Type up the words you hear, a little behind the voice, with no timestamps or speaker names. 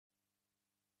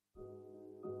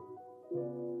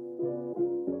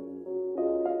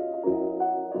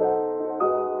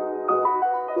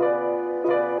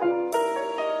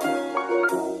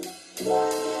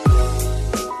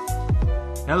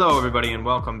Hello, everybody, and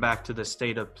welcome back to the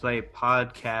State of Play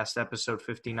podcast, episode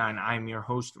 59. I'm your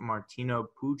host, Martino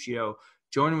Puccio.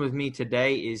 Joining with me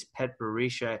today is Pet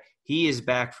Barisha. He is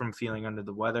back from feeling under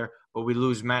the weather, but we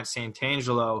lose Matt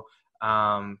Santangelo.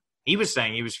 He was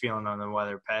saying he was feeling under the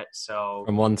weather, Pet. So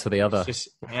from one to the other. It's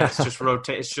just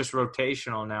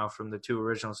rotational now from the two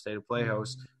original State of Play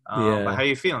hosts. But how are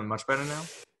you feeling? Much better now?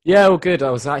 Yeah, well, good.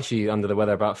 I was actually under the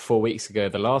weather about 4 weeks ago.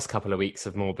 The last couple of weeks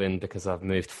have more been because I've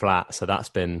moved flat, so that's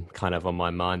been kind of on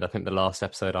my mind. I think the last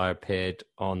episode I appeared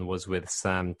on was with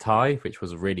Sam Tai, which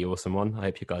was a really awesome one. I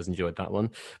hope you guys enjoyed that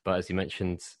one. But as you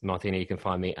mentioned, Martina, you can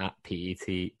find me at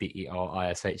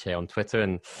PETBERISHA on Twitter,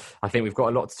 and I think we've got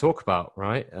a lot to talk about,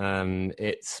 right?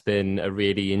 It's been a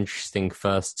really interesting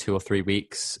first 2 or 3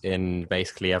 weeks in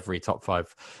basically every top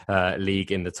five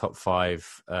league in the top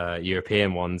five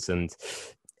European ones, and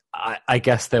I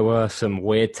guess there were some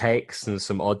weird takes and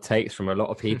some odd takes from a lot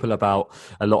of people about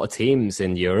a lot of teams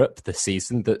in Europe this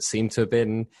season that seem to have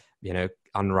been,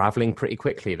 unraveling pretty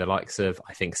quickly. The likes of,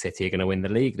 I think City are going to win the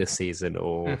league this season,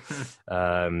 or,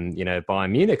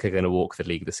 Bayern Munich are going to walk the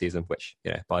league this season, which,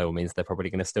 by all means, they're probably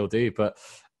going to still do. But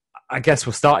I guess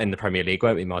we'll start in the Premier League,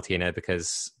 won't we, Martino?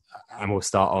 And we'll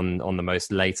start on the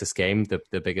most latest game,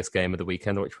 the biggest game of the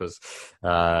weekend, which was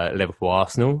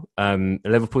Liverpool-Arsenal.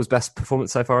 Liverpool's best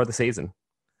performance so far of the season.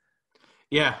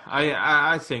 Yeah,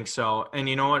 I think so. And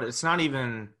you know what? It's not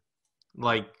even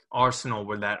like Arsenal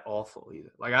were that awful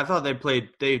either. Like, I thought they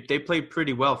played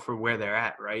pretty well for where they're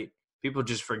at, right? People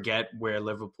just forget where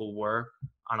Liverpool were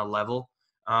on a level.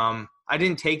 I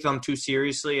didn't take them too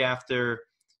seriously after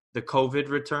the COVID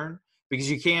return, because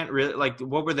you can't really,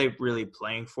 what were they really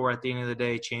playing for at the end of the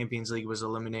day? Champions League was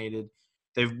eliminated.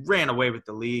 They ran away with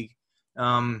the league.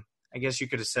 I guess you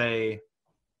could say,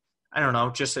 I don't know,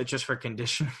 just for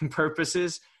conditioning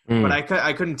purposes. But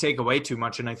I couldn't take away too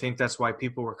much, and I think that's why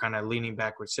people were kind of leaning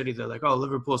back with City. They're like, oh,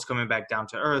 Liverpool's coming back down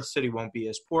to earth. City won't be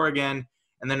as poor again.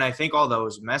 And then I think all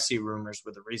those Messi rumors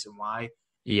were the reason why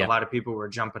a lot of people were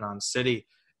jumping on City.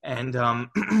 And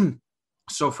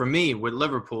so for me, with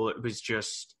Liverpool, it was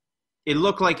just – it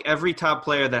looked like every top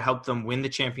player that helped them win the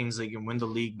Champions League and win the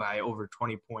league by over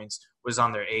 20 points was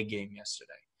on their A game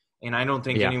yesterday. And I don't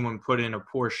think anyone put in a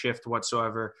poor shift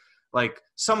whatsoever. Like,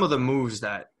 some of the moves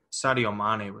that Sadio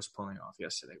Mane was pulling off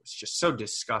yesterday was just so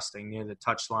disgusting near the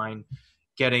touchline,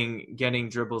 getting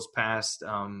dribbles past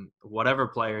whatever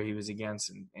player he was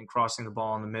against and crossing the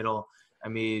ball in the middle. I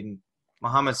mean,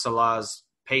 Mohamed Salah's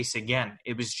pace again.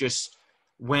 It was just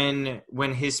 – When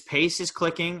his pace is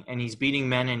clicking and he's beating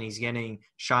men and he's getting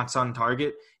shots on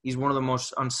target, he's one of the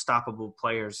most unstoppable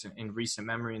players in recent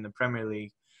memory in the Premier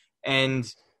League. And,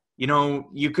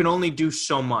 you can only do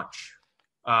so much,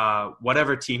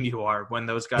 whatever team you are, when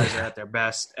those guys are at their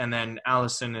best. And then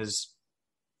Alisson is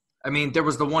 – there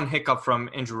was the one hiccup from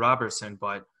Andrew Robertson,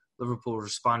 but Liverpool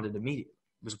responded immediately.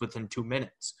 It was within 2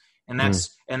 minutes. And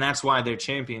that's why they're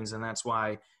champions, and that's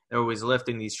why – they're always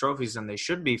lifting these trophies, and they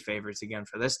should be favorites again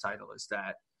for this title, is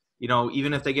that,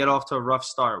 even if they get off to a rough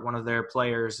start, one of their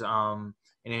players, in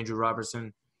Andrew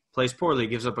Robertson, plays poorly,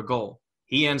 gives up a goal.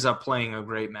 He ends up playing a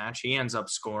great match. He ends up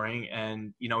scoring,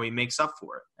 and, he makes up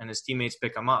for it, and his teammates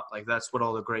pick him up. Like, that's what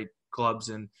all the great clubs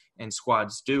and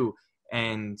squads do.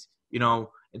 And,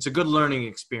 it's a good learning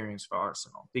experience for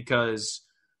Arsenal, because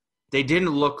they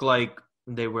didn't look like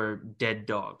they were dead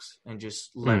dogs and just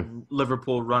let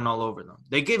Liverpool run all over them.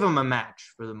 They gave them a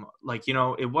match for them.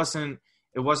 It wasn't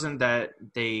that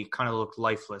they kind of looked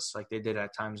lifeless like they did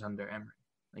at times under Emery.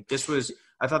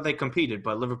 I thought they competed,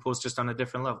 but Liverpool's just on a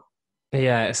different level.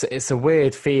 Yeah, it's a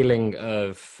weird feeling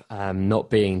of not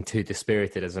being too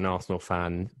dispirited as an Arsenal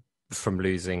fan from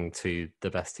losing to the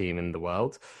best team in the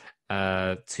world.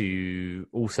 To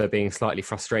also being slightly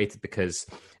frustrated because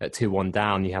at 2-1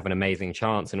 down, you have an amazing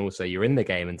chance, and also you're in the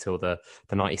game until the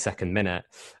 92nd minute.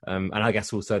 And I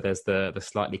guess also there's the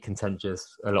slightly contentious,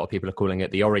 a lot of people are calling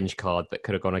it the orange card that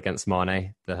could have gone against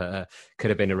Mane. Could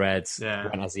have been a red,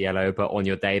 went as a yellow, but on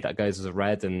your day that goes as a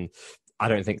red. And I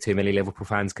don't think too many Liverpool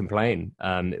fans complain.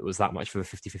 It was that much of a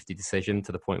 50-50 decision,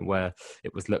 to the point where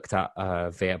it was looked at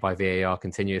by VAR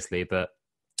continuously. But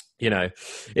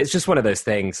it's just one of those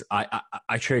things.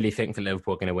 I truly think that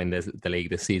Liverpool are going to win the league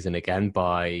this season again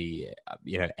by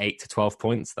 8 to 12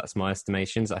 points. That's my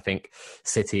estimations. I think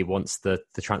City, once the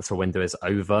transfer window is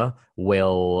over,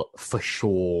 will for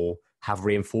sure have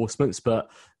reinforcements.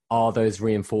 But are those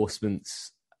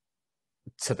reinforcements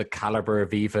to the caliber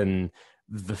of even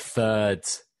the third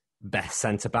best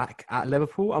centre back at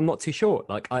Liverpool? I'm not too sure.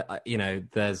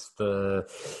 There's they're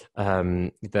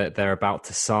about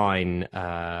to sign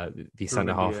the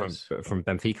centre half from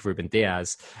Benfica, Ruben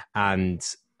Diaz, and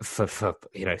for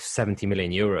 70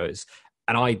 million euros.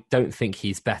 And I don't think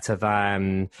he's better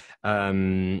than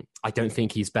for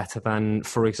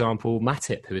example,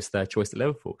 Matip, who is third choice at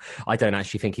Liverpool. I don't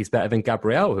actually think he's better than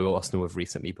Gabriel, who Arsenal have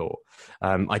recently bought.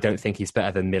 I don't think he's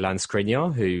better than Milan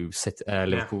Skriniar, who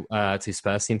Liverpool to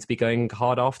Spurs seem to be going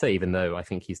hard after, even though I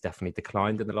think he's definitely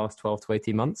declined in the last 12 to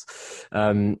 18 months.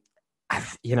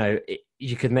 You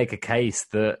could make a case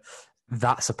that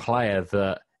that's a player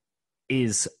that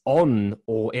is on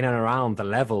or in and around the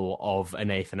level of a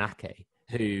Nathan Ake,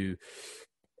 who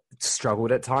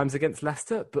struggled at times against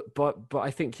Leicester, but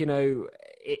I think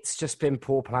it's just been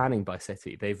poor planning by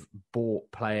City. They've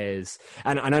bought players,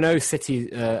 and I know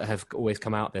City have always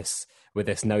come out with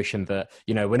this notion that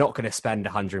we're not going to spend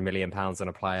 £100 million on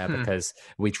a player because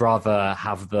we'd rather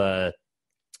have the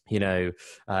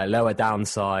lower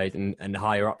downside and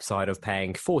higher upside of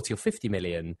paying 40 or 50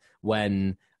 million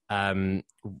when for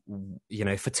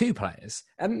two players,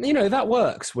 and that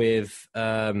works with.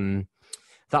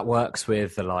 That works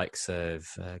with the likes of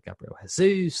Gabriel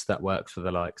Jesus. That works with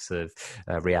the likes of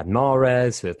Riyad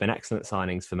Mahrez, who have been excellent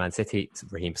signings for Man City.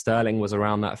 Raheem Sterling was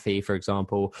around that fee, for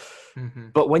example. Mm-hmm.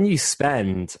 But when you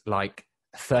spend like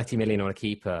 30 million on a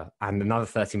keeper and another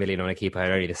 30 million on a keeper,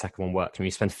 and only the second one worked, and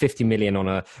you spend 50 million on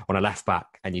a left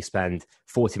back, and you spend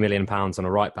 40 million pounds on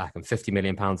a right back, and 50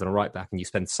 million pounds on a right back, and you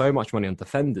spend so much money on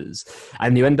defenders,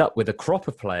 and you end up with a crop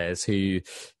of players who,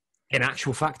 in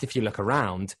actual fact, if you look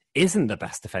around, isn't the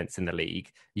best defence in the league.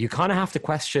 You kind of have to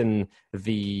question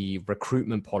the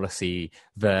recruitment policy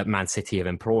that Man City have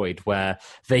employed, where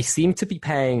they seem to be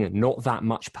paying not that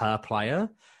much per player,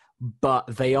 but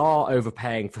they are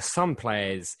overpaying for some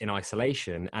players in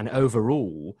isolation. And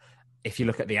overall, if you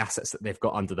look at the assets that they've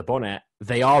got under the bonnet,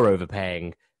 they are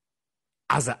overpaying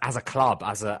as a club,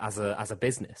 as a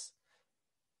business.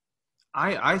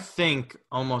 I think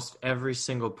almost every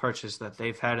single purchase that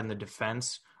they've had in the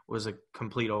defense was a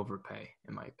complete overpay,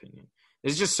 in my opinion.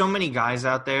 There's just so many guys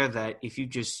out there that if you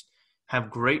just have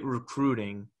great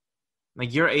recruiting,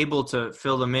 like you're able to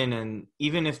fill them in. And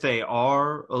even if they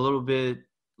are a little bit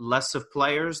less of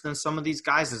players than some of these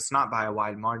guys, it's not by a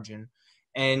wide margin.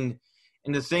 And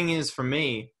the thing is, for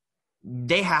me,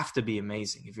 they have to be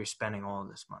amazing if you're spending all of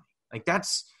this money. Like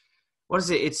that's... What is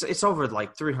it? It's over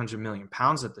like 300 million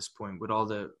pounds at this point with all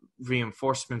the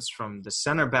reinforcements from the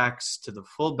center backs to the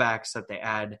full backs that they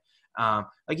add.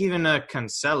 Like even a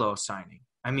Cancelo signing.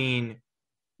 I mean,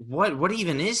 what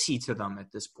even is he to them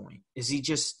at this point? Is he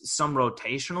just some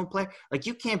rotational player? Like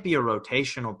you can't be a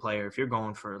rotational player if you're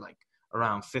going for like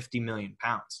around 50 million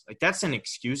pounds. Like that's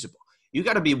inexcusable. You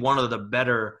got to be one of the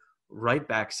better right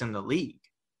backs in the league,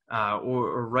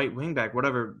 or right wing back,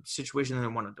 whatever situation they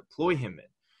want to deploy him in.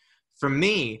 For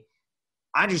me,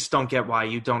 I just don't get why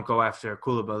you don't go after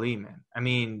Koulibaly, man. I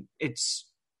mean,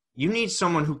 you need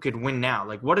someone who could win now.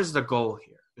 Like, what is the goal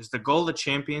here? Is the goal the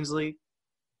Champions League?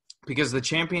 Because the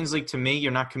Champions League, to me,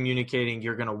 you're not communicating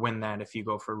you're going to win that if you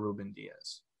go for Ruben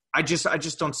Diaz. I just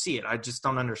don't see it. I just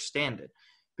don't understand it.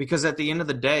 Because at the end of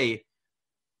the day,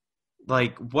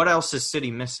 like, what else is City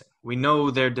missing? We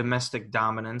know their domestic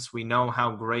dominance. We know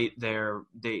how great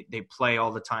they play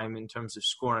all the time in terms of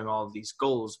scoring all of these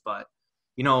goals. But,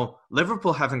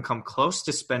 Liverpool haven't come close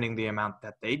to spending the amount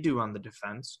that they do on the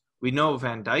defense. We know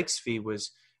Van Dijk's fee was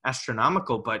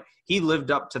astronomical, but he lived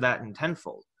up to that in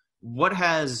tenfold. What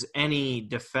has any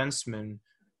defenseman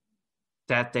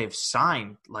that they've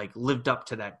signed, like, lived up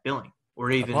to that billing? Or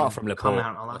even apart from Laporte, come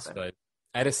out a lot better?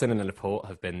 Ederson and Laporte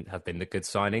have been the good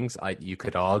signings. You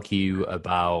could argue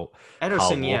about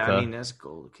Ederson, yeah. I mean, that's a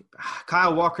goalkeeper.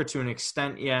 Kyle Walker to an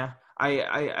extent, yeah.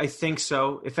 I think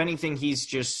so. If anything, he's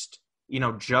just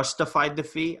justified the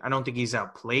fee. I don't think he's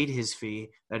outplayed his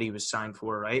fee that he was signed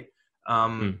for, right?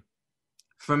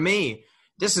 For me,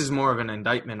 this is more of an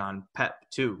indictment on Pep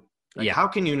too. Like, how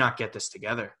can you not get this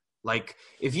together? Like,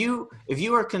 if you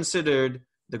are considered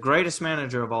the greatest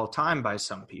manager of all time by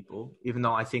some people, even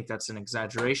though I think that's an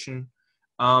exaggeration.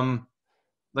 What's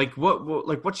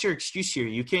your excuse here?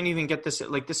 You can't even get this.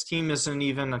 Like, this team isn't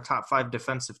even a top 5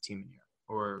 defensive team in Europe.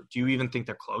 Or do you even think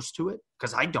they're close to it?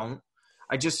 Because I don't.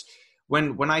 I just,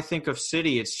 when I think of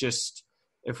City, it's just,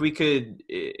 if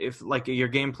your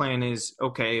game plan is,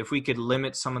 okay, if we could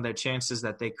limit some of their chances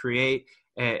that they create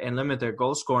and limit their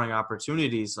goal scoring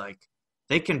opportunities, like,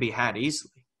 they can be had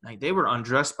easily. Like, they were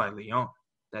undressed by Lyon.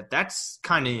 That's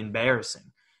kind of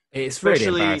embarrassing. It's really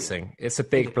embarrassing. It's a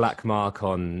big black mark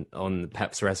on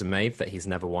Pep's resume that he's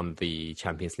never won the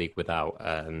Champions League without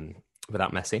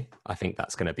Messi. I think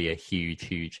that's going to be a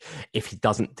huge. If he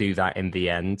doesn't do that in the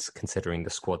end, considering the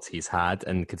squads he's had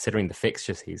and considering the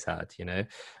fixtures he's had,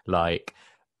 like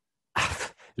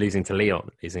losing to Lyon,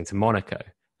 losing to Monaco,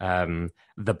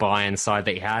 the Bayern side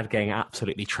that he had, getting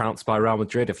absolutely trounced by Real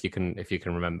Madrid, if you can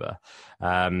remember.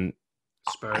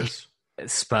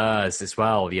 Spurs as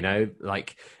well,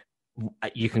 like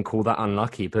you can call that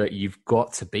unlucky, but you've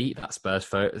got to beat that Spurs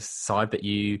side that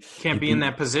you can't be in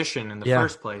that position in the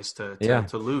first place to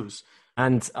lose.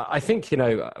 And I think,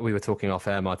 we were talking off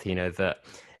air, Martino, that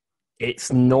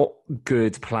it's not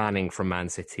good planning from Man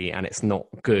City, and it's not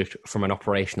good from an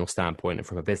operational standpoint and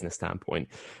from a business standpoint.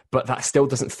 But that still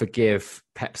doesn't forgive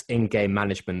Pep's in-game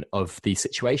management of the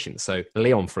situation. So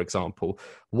Lyon, for example,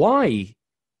 why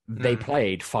they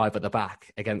played 5 at the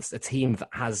back against a team that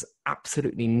has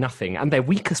absolutely nothing, and their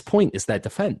weakest point is their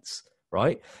defence,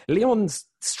 right? Lyon's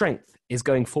strength is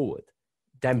going forward.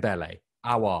 Dembele,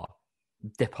 Aouar,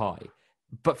 Depay.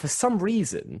 But for some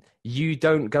reason, you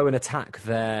don't go and attack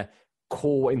their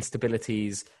core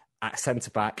instabilities at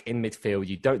centre-back, in midfield.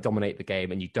 You don't dominate the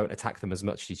game, and you don't attack them as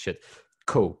much as you should.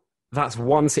 Cool. That's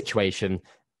one situation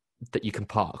that you can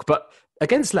park. But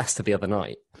against Leicester the other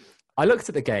night, I looked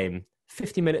at the game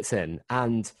 50 minutes in,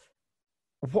 and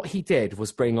what he did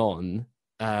was bring on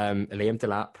Liam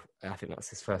Delap, I think that's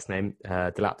his first name,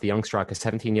 Delap, the young striker,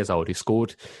 17 years old, who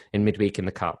scored in midweek in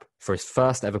the Cup for his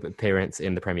first ever appearance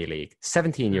in the Premier League.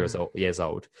 17 years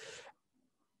old.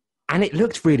 And it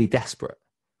looked really desperate.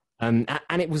 And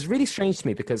it was really strange to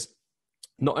me because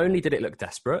not only did it look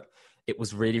desperate, it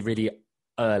was really, really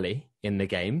early in the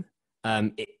game.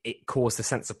 It caused a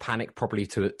sense of panic probably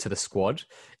to the squad.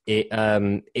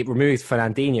 It removed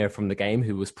Fernandinho from the game,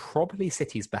 who was probably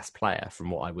City's best player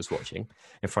from what I was watching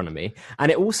in front of me.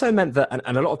 And it also meant that,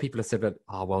 and a lot of people have said that,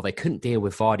 they couldn't deal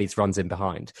with Vardy's runs in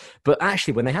behind. But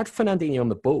actually, when they had Fernandinho on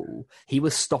the ball, he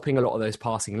was stopping a lot of those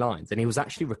passing lines, and he was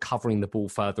actually recovering the ball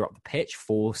further up the pitch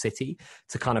for City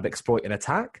to kind of exploit an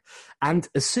attack. And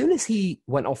as soon as he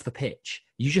went off the pitch,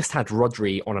 you just had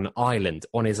Rodri on an island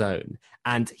on his own,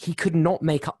 and he could not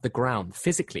make up the ground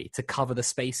physically to cover the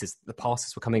spaces that the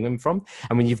passes were coming in from.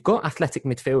 And when you've got athletic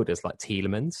midfielders like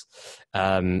Tielemans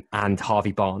and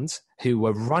Harvey Barnes, who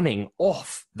were running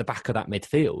off the back of that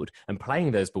midfield and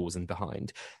playing those balls in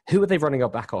behind, who are they running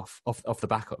off the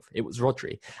back of? It was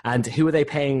Rodri. And who are they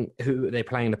playing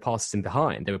the passes in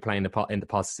behind? They were playing the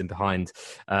passes in behind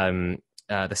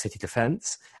the City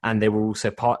defence, and they were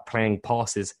also playing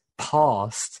passes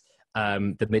past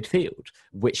the midfield,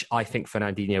 which I think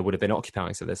Fernandinho would have been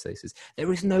occupying some of those spaces.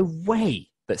 There is no way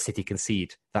that City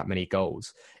concede that many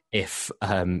goals if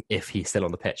he's still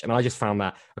on the pitch. And I just found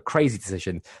that a crazy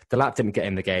decision. Delap didn't get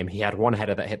in the game. He had one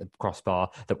header that hit the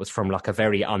crossbar that was from like a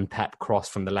very unpep cross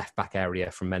from the left back area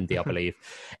from Mendy, I believe.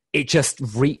 It just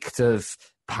reeked of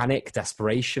panic,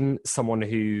 desperation, someone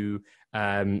who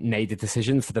made a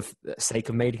decision for the sake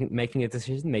of making a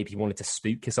decision. Maybe he wanted to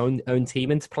spook his own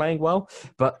team into playing well.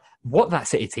 But what that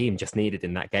City team just needed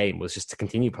in that game was just to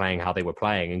continue playing how they were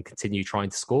playing and continue trying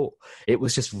to score. It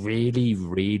was just really,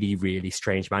 really, really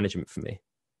strange management for me.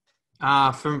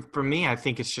 For me, I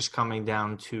think it's just coming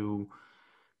down to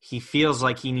he feels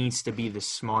like he needs to be the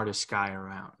smartest guy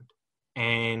around.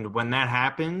 And when that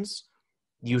happens,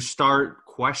 you start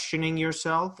questioning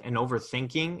yourself and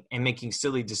overthinking and making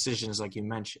silly decisions like you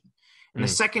mentioned. And the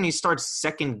second he starts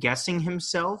second-guessing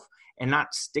himself and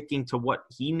not sticking to what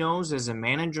he knows as a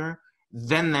manager,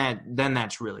 then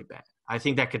that's really bad. I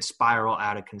think that could spiral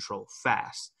out of control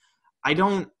fast.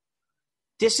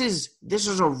 This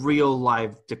is a real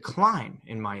live decline,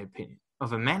 in my opinion,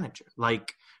 of a manager.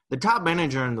 Like, the top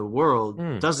manager in the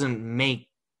world doesn't make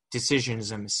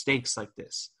decisions and mistakes like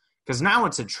this. Because now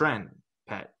it's a trend.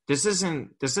 Pep. This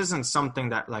isn't something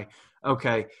that like,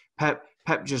 okay, Pep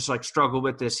just like struggled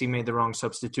with this. He made the wrong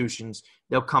substitutions.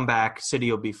 They'll come back.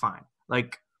 City will be fine.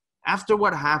 Like after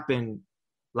what happened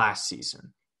last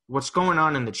season, what's going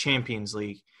on in the Champions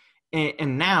League,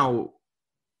 and now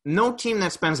no team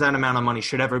that spends that amount of money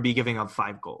should ever be giving up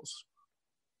 5 goals.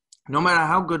 No matter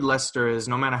how good Leicester is,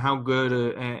 no matter how good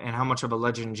and how much of a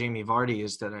legend Jamie Vardy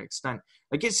is to that extent,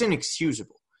 like it's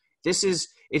inexcusable.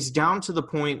 It's down to the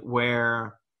point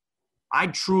where I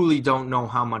truly don't know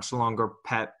how much longer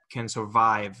Pep can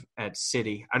survive at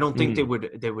City. I don't think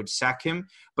they would sack him,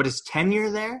 but his tenure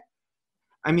there,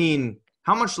 I mean,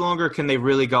 how much longer can they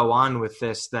really go on with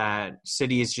this that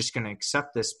City is just going to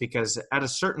accept this? Because at a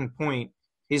certain point,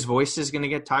 his voice is going to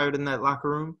get tired in that locker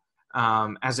room,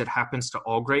 as it happens to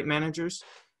all great managers.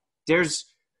 They're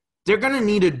going to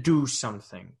need to do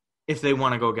something if they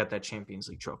want to go get that Champions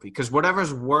League trophy. Because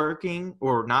whatever's working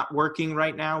or not working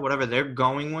right now, whatever they're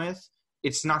going with,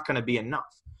 it's not going to be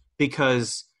enough.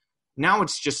 Because now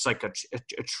it's just like a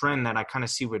trend that I kind of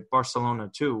see with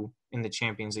Barcelona too in the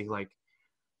Champions League. Like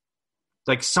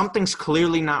like something's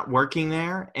clearly not working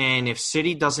there. And if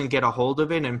City doesn't get a hold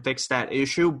of it and fix that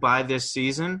issue by this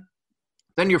season,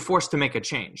 then you're forced to make a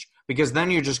change, because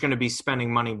then you're just going to be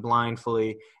spending money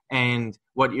blindly. And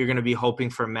what you're going to be hoping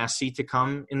for Messi to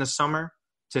come in the summer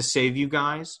to save you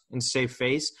guys and save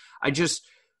face.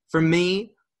 For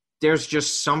me, there's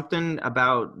just something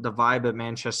about the vibe at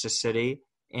Manchester City.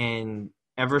 And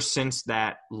ever since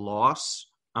that loss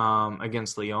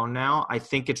against Lyon now, I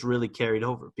think it's really carried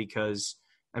over, because,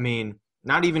 I mean,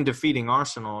 not even defeating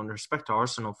Arsenal, and respect to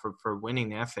Arsenal for winning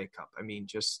the FA Cup. I mean,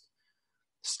 just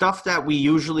stuff that we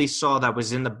usually saw that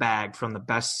was in the bag from the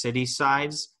best City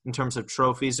sides in terms of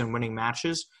trophies and winning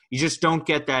matches. You just don't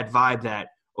get that vibe that,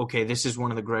 okay, this is one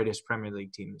of the greatest Premier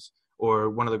League teams or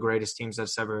one of the greatest teams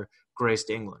that's ever graced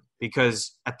England.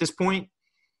 Because at this point,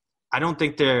 I don't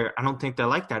think they're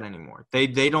like that anymore. They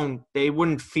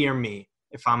wouldn't fear me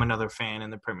if I'm another fan in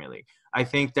the Premier League. I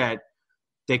think that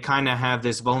they kind of have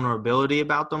this vulnerability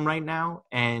about them right now,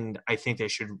 and I think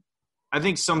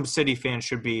some City fans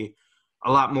should be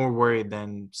a lot more worried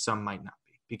than some might not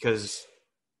be, because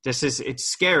it's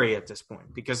scary at this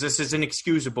point, because this is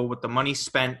inexcusable with the money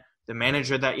spent, the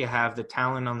manager that you have, the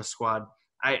talent on the squad.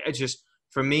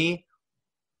 For me,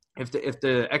 if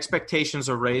the expectations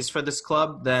are raised for this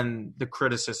club, then the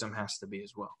criticism has to be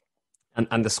as well.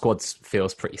 And the squad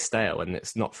feels pretty stale, and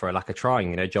it's not for a lack of trying.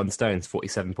 You know, John Stones,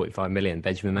 47.5 million.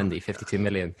 Benjamin Mendy, 52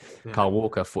 million. Yeah. Kyle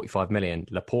Walker, 45 million.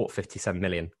 Laporte, 57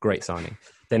 million. Great signing.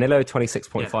 Danilo,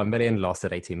 26.5 million,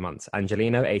 lasted 18 months.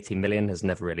 Angelino, 18 million, has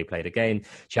never really played a game.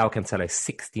 João Cancelo,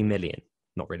 60 million,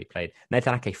 not really played.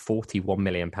 Nathan Ake, 41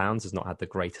 million pounds, has not had the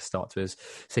greatest start to his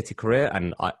City career,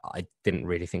 and I didn't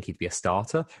really think he'd be a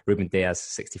starter. Ruben Diaz,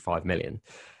 65 million.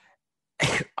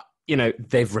 You know,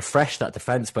 they've refreshed that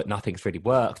defence, but nothing's really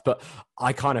worked. But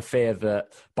I kind of fear that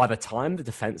by the time the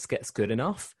defence gets good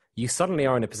enough, you suddenly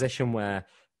are in a position where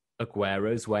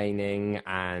Aguero's waning,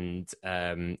 and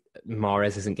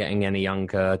Mahrez isn't getting any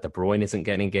younger. De Bruyne isn't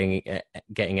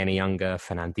getting any younger.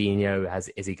 Fernandinho,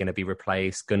 is he going to be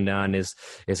replaced? Gundogan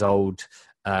is old.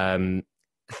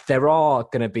 There are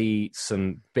going to be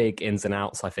some big ins and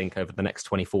outs, I think, over the next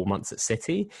 24 months at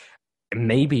City,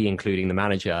 maybe including the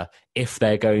manager, if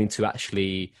they're going to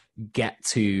actually get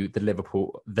to the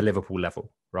Liverpool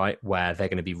level, right, where they're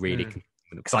going to be really,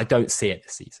 because I don't see it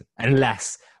this season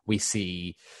unless we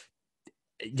see,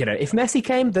 you know, if Messi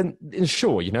came, then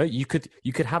sure, you know, you could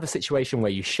have a situation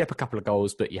where you ship a couple of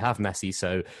goals, but you have Messi,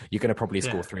 so you're going to probably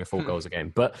score 3 or 4 goals a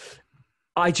game. But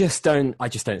I just don't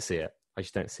see it. I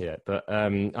just don't see it. But, I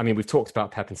mean, we've talked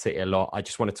about Pep and City a lot. I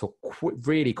just want to talk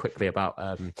really quickly about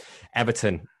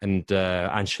Everton and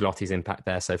Ancelotti's impact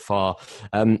there so far.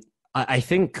 I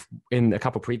think in a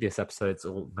couple of previous episodes,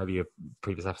 or maybe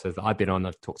previous episodes that I've been on,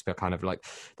 I've talked about kind of like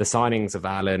the signings of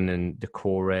Allen and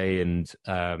Decore and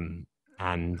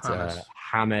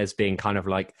James being kind of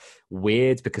like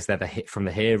weird because they're the hit from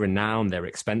the here and now, and they're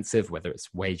expensive, whether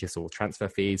it's wages or transfer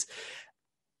fees.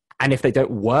 And if they don't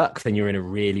work, then you're in a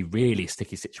really, really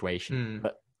sticky situation.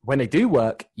 But when they do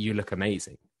work, you look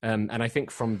amazing. And I think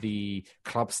from the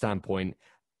club standpoint,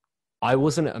 I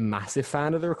wasn't a massive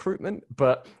fan of the recruitment,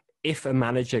 but if a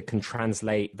manager can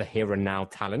translate the here and now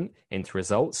talent into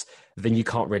results, then you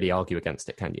can't really argue against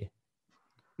it, can you?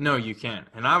 No, you can't.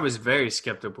 And I was very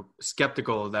skeptical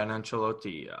of that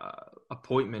Ancelotti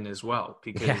appointment as well,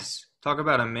 because talk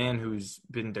about a man who's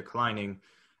been declining.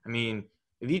 I mean,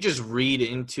 if you just read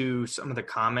into some of the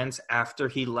comments after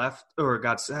he left or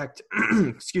got sacked,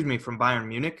 from Bayern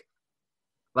Munich,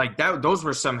 like that, those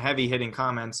were some heavy-hitting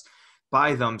comments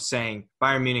by them saying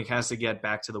Bayern Munich has to get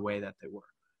back to the way that they were.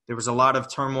 There was a lot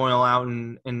of turmoil out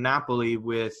in Napoli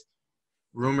with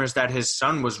rumors that his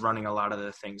son was running a lot of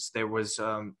the things. There was,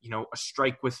 a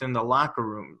strike within the locker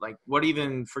room. Like,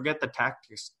 forget the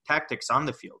tactics on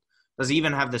the field. Does he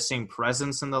even have the same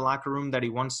presence in the locker room that he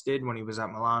once did when he was at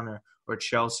Milan or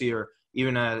Chelsea, or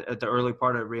even at the early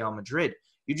part of Real Madrid?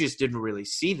 You just didn't really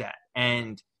see that.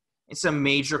 And it's a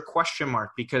major question mark,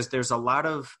 because there's a lot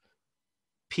of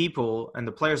people and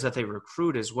the players that they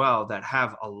recruit as well that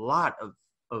have a lot of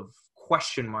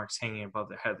question marks hanging above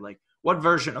their head. Like, what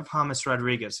version of James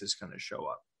Rodriguez is going to show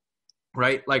up,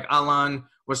 right? Like, Alan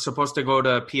was supposed to go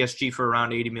to PSG for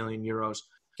around 80 million euros,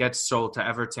 gets sold to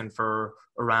Everton for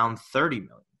around 30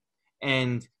 million.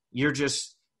 And you're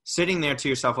just sitting there to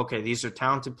yourself, okay, these are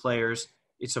talented players.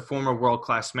 It's a former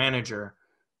world-class manager.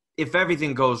 If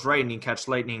everything goes right and you catch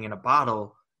lightning in a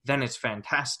bottle, then it's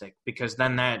fantastic, because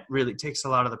then that really takes a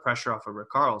lot of the pressure off of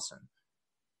Richarlison.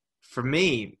 For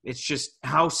me, it's just,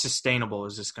 how sustainable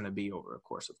is this going to be over a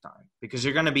course of time? Because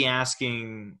you're going to be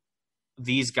asking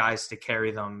these guys to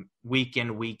carry them week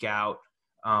in, week out.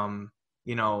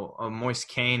 Moise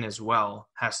Kean as well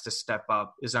has to step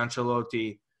up. Is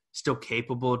Ancelotti still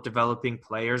capable of developing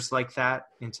players like that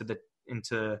into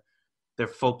their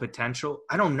full potential?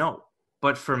 I don't know.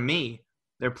 But for me,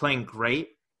 they're playing great.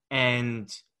 And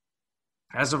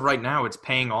as of right now, it's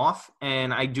paying off.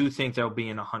 And I do think they'll be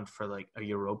in a hunt for like a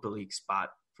Europa League spot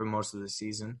for most of the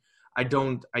season. I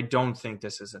don't think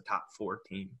this is a top 4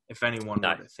 team, if anyone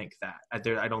were to think that. I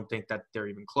don't think that they're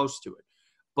even close to it.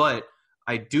 But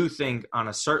I do think on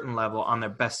a certain level, on their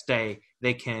best day,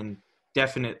 they can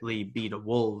definitely beat a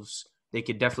Wolves. They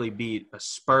could definitely beat a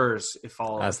Spurs if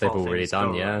all as they've already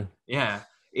done. Right. Yeah,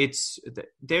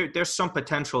 there's some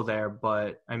potential there,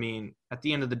 but I mean, at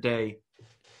the end of the day,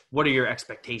 what are your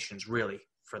expectations really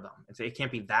for them? It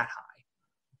can't be that high.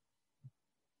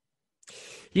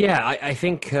 Yeah, I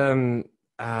think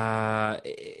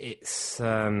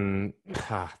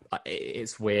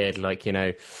it's weird. Like,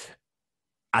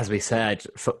 as we said,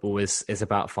 football is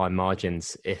about fine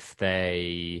margins. If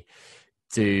they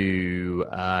do,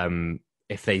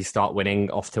 if they start winning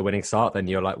off to a winning start, then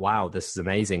you're like, wow, this is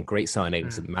amazing. Great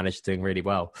signings and managed doing really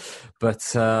well. But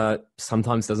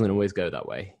sometimes doesn't always go that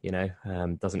way,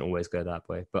 doesn't always go that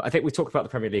way. But I think we talked about the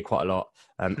Premier League quite a lot.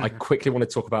 I quickly want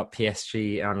to talk about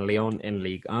PSG and Lyon in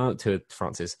Ligue 1, two of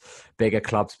France's bigger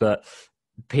clubs. But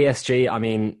PSG, I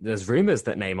mean, there's rumours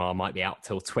that Neymar might be out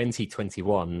till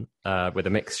 2021 with a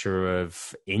mixture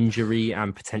of injury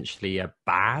and potentially a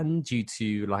ban due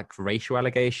to like racial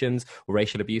allegations or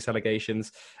racial abuse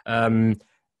allegations. It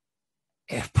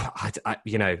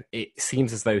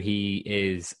seems as though he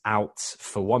is out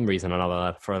for one reason or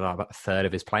another for about a third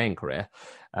of his playing career.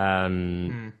 I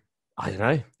don't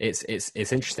know. It's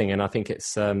interesting, and I think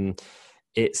it's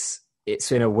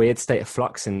in a weird state of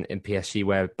flux in PSG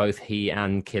where both he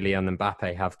and Kylian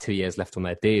Mbappe have 2 years left on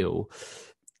their deal.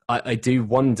 I do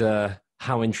wonder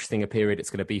how interesting a period it's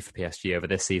going to be for PSG over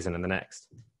this season and the next.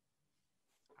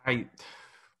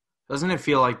 Doesn't it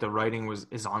feel like the writing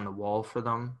is on the wall for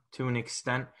them to an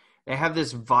extent? They have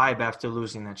this vibe after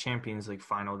losing that Champions League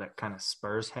final that kind of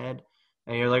Spurs had.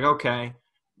 And you're like, okay,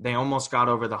 they almost got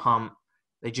over the hump.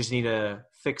 They just need to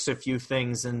fix a few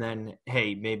things, and then,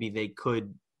 hey, maybe they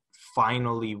could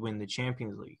finally win the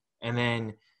Champions League. And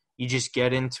then you just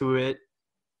get into it.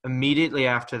 Immediately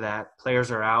after that, players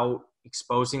are out,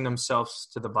 exposing themselves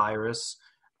to the virus.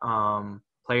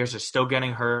 Players are still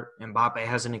getting hurt. Mbappe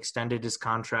hasn't extended his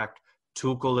contract.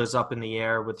 Tuchel is up in the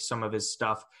air with some of his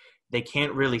stuff. They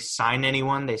can't really sign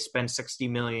anyone. They spend 60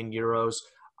 million euros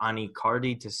on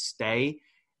Icardi to stay,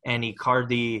 and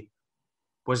Icardi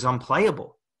was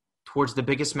unplayable towards the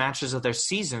biggest matches of their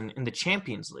season in the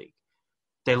Champions League.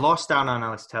 They lost out on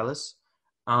Alex Telles.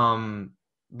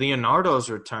 Leonardo's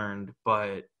returned,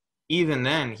 but even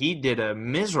then, he did a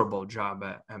miserable job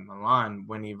at Milan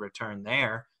when he returned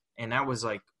there, and that was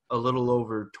like a little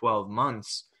over 12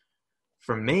 months.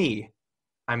 For me,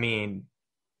 I mean,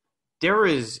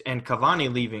 and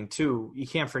Cavani leaving too, you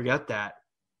can't forget that.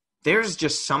 There's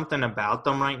just something about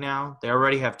them right now. They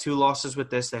already have 2 losses with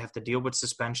this. They have to deal with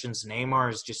suspensions.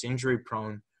 Neymar is just injury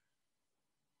prone.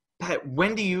 But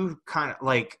when do you kind of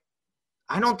like,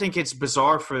 I don't think it's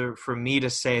bizarre for me to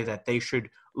say that they should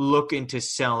look into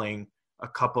selling a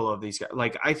couple of these guys.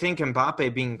 Like, I think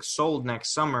Mbappe being sold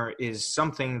next summer is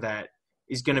something that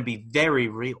is going to be very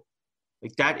real.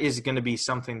 Like, that is going to be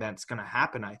something that's going to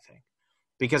happen, I think.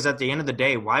 Because at the end of the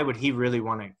day, why would he really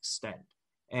want to extend?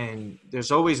 And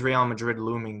there's always Real Madrid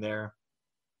looming there.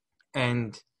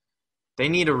 And they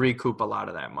need to recoup a lot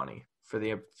of that money for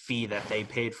the fee that they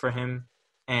paid for him.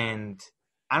 And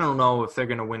I don't know if they're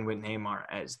going to win with Neymar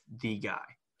as the guy.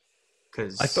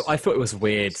 Because I thought it was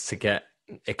weird to get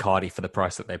Icardi for the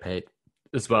price that they paid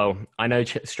as well. I know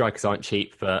strikers aren't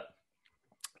cheap, but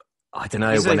I don't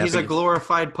know. He's a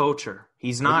glorified poacher.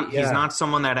 He's not. Yeah. He's not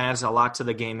someone that adds a lot to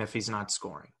the game if he's not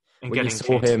scoring and when getting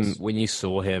chances. When you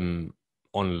saw him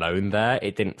on loan there,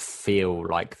 it didn't feel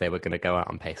like they were going to go out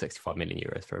and pay 65 million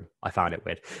euros for him. I found it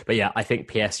weird, but yeah, I think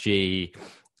PSG.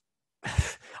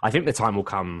 I think the time will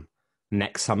come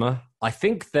next summer. I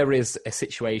think there is a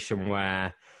situation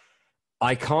where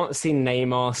I can't see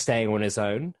Neymar staying on his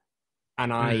own,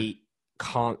 and I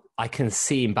can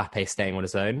see Mbappe staying on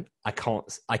his own. I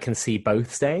can see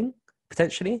both staying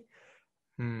potentially.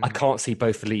 I can't see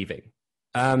both leaving.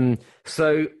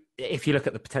 So if you look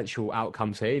at the potential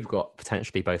outcomes here, you've got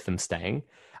potentially both of them staying,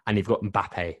 and you've got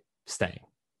Mbappe staying,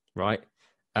 right,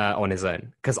 on his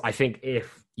own. Because I think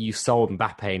if you sold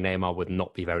Mbappe, Neymar would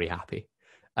not be very happy.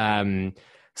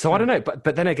 So I don't know,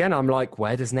 but then again, I'm like,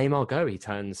 where does Neymar go? He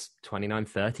turns 29,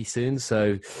 30 soon.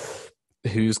 So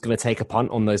who's going to take a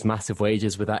punt on those massive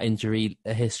wages with that injury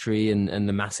history and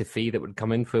the massive fee that would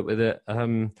come in with it.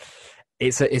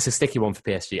 It's a sticky one for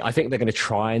PSG. I think they're going to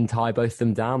try and tie both of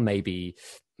them down, maybe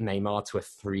Neymar to a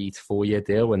 3 to 4 year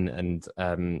deal and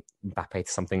Mbappe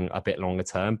to something a bit longer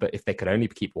term. But if they could only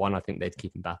keep one, I think they'd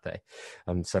keep Mbappe.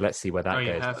 So let's see where that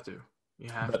goes. You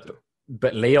have to.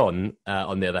 But Lyon,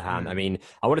 on the other hand, I mean,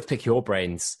 I wanted to pick your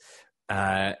brains.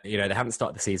 They haven't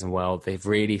started the season well. They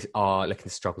really are looking to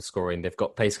struggle scoring. They've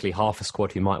got basically half a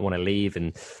squad who might want to leave,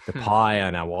 and Depay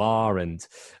and Aouar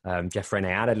and Jeffrey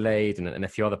Adelaide and a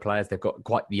few other players. They've got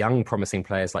quite young, promising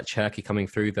players like Cherki coming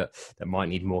through that might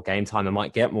need more game time and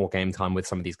might get more game time with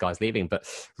some of these guys leaving. But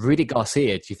Rudy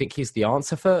Garcia, do you think he's the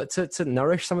answer to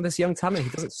nourish some of this young talent? He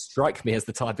doesn't strike me as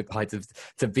the type of guy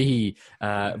to be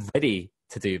ready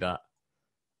to do that.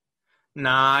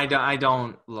 Nah, I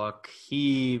don't. Look,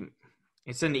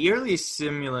 it's an eerily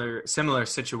similar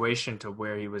situation to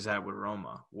where he was at with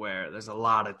Roma, where there's a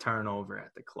lot of turnover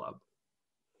at the club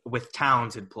with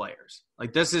talented players.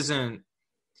 Like this isn't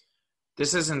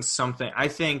something. I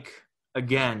think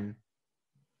again,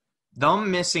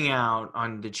 them missing out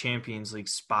on the Champions League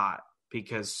spot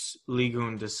because Ligue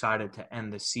 1 decided to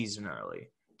end the season early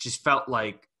just felt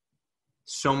like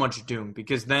so much doom,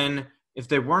 because then if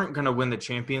they weren't going to win the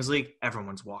Champions League,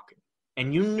 everyone's walking.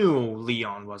 And you knew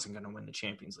Lyon wasn't going to win the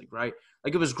Champions League, right?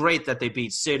 Like, it was great that they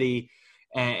beat City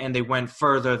and they went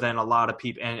further than a lot of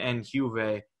people, and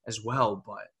Juve as well.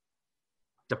 But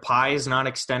Depay is not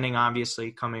extending,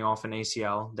 obviously, coming off an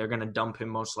ACL. They're going to dump him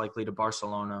most likely to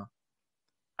Barcelona.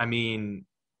 I mean,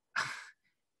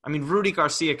 Rudy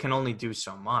Garcia can only do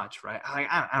so much, right?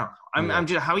 I don't know. I'm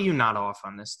just, how are you not off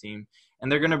on this team?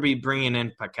 And they're going to be bringing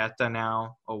in Paqueta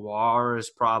now. Aouar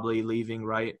is probably leaving,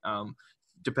 right?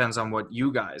 Depends on what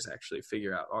you guys actually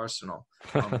figure out, Arsenal,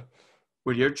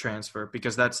 with your transfer,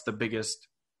 because that's the biggest.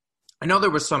 I know there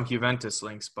was some Juventus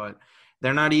links, but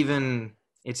they're not even.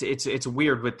 It's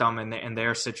weird with them and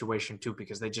their situation too,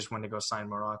 because they just went to go sign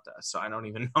Morata. So I don't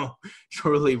even know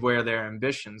truly where their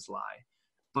ambitions lie.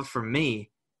 But for me,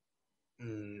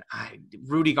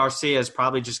 Rudy Garcia is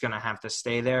probably just going to have to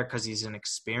stay there because he's an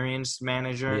experienced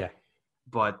manager. Yeah.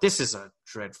 But this is a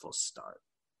dreadful start.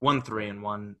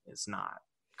 1-3-1 is not.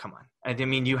 Come on. I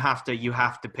mean, you have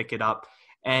to pick it up.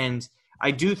 And I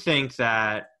do think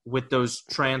that with those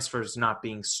transfers not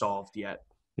being solved yet,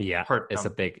 it's a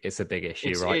big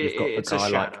issue, right? You've got a guy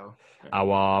like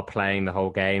Aouar playing the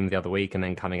whole game the other week and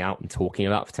then coming out and talking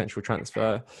about potential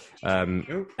transfer.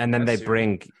 And then they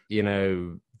bring,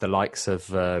 the likes of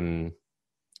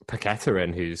Paqueta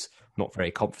in, who's not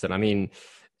very confident. I mean,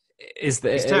 is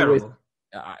there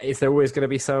always going to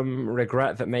be some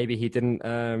regret that maybe he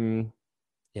didn't,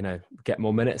 get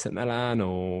more minutes at Milan?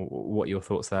 Or what are your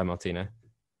thoughts there, Martino?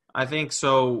 I think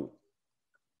so.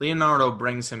 Leonardo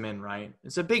brings him in, right?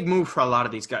 It's a big move for a lot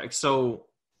of these guys. So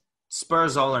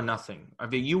Spurs All or Nothing.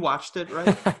 You watched it,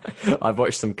 right? I've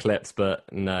watched some clips, but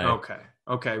no.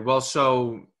 Okay. Well,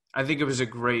 so I think it was a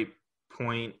great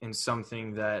point in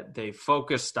something that they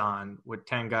focused on with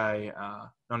Tanguy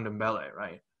Ndombele,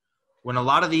 right? When a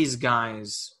lot of these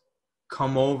guys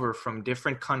come over from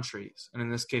different countries, and in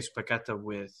this case, Paqueta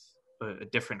with a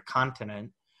different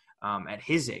continent at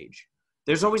his age,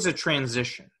 there's always a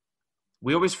transition.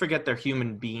 We always forget they're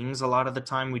human beings a lot of the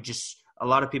time. A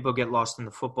lot of people get lost in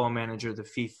the Football Manager, the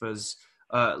FIFAs,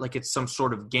 like it's some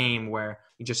sort of game where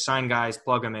you just sign guys,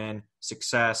 plug them in,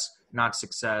 success, not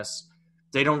success.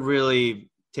 They don't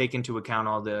really take into account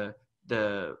all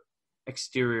the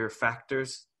exterior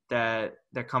factors that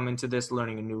come into this,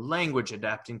 learning a new language,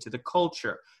 adapting to the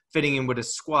culture, fitting in with a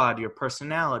squad, your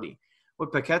personality. With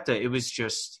Paqueta, it was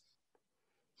just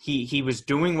he was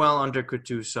doing well under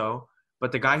Gattuso,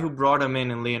 but the guy who brought him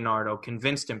in Leonardo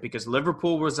convinced him, because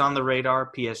Liverpool was on the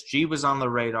radar, PSG was on the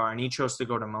radar, and he chose to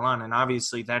go to Milan. And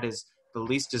obviously that is the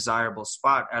least desirable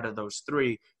spot out of those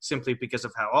three, simply because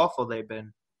of how awful they've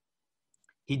been.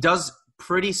 He does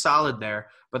pretty solid there,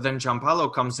 but then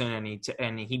Gianpaolo comes in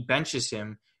and he benches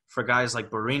him for guys like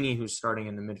Borini, who's starting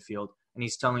in the midfield, and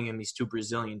he's telling him he's too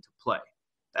Brazilian to play.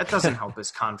 That doesn't help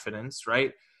his confidence,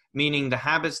 right? Meaning the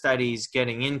habits that he's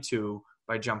getting into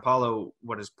by Gianpaolo,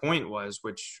 what his point was,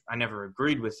 which I never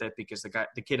agreed with it because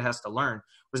the kid has to learn,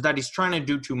 was that he's trying to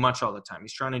do too much all the time.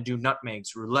 He's trying to do nutmegs,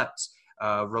 roulettes,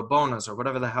 Robonas, or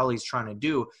whatever the hell he's trying to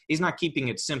do. He's not keeping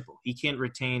it simple. He can't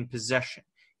retain possession.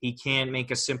 He can't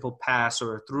make a simple pass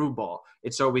or a through ball.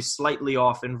 It's always slightly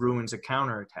off and ruins a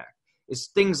counterattack. It's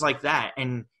things like that.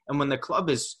 And when the club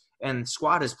and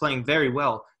squad is playing very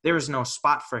well, there is no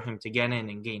spot for him to get in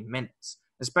and gain minutes,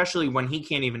 especially when he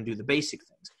can't even do the basic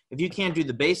things. If you can't do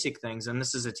the basic things, and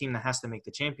this is a team that has to make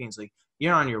the Champions League,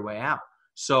 you're on your way out.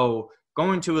 So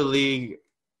going to a league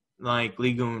like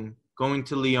Ligue 1, going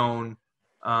to Lyon,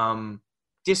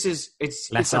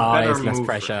 it's Less a better eyes, less move.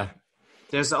 pressure.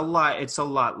 It's a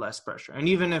lot less pressure. And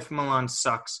even if Milan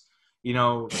sucks,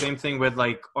 same thing with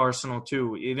like Arsenal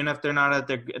too. Even if they're not at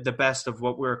the best of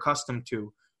what we're accustomed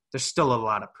to, there's still a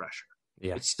lot of pressure.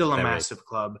 Yeah, it's still a massive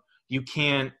club. You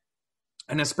can't,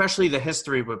 and especially the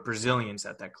history with Brazilians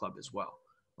at that club as well.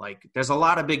 Like there's a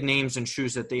lot of big names and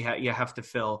shoes that you have to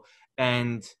fill.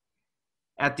 And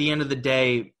at the end of the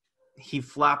day, he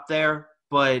flopped there,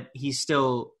 but he's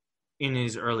still in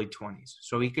his early 20s.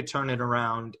 So he could turn it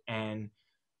around, and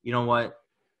you know what?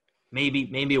 Maybe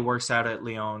it works out at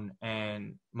Lyon,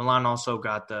 and Milan also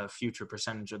got the future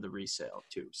percentage of the resale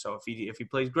too. So if he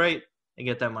plays great, they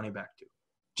get that money back too.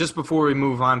 Just before we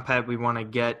move on, Pat, we want to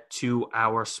get to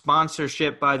our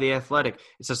sponsorship by The Athletic.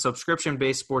 It's a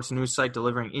subscription-based sports news site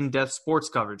delivering in-depth sports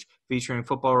coverage featuring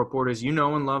football reporters you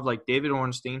know and love like David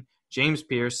Ornstein, James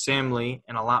Pierce, Sam Lee,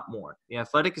 and a lot more. The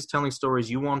Athletic is telling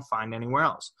stories you won't find anywhere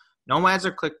else. No ads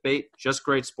or clickbait, just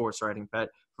great sports writing, Pat.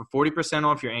 For 40%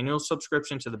 off your annual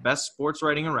subscription to the best sports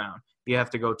writing around, you have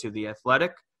to go to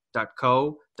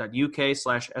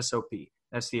theathletic.co.uk/SOP.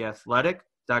 That's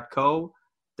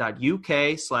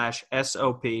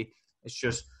theathletic.co.uk/SOP. It's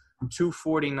just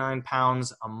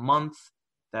 £249 a month.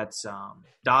 That's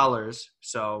dollars.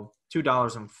 So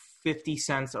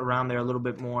 $2.50 around there, a little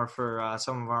bit more for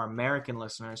some of our American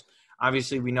listeners.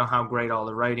 Obviously, we know how great all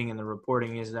the writing and the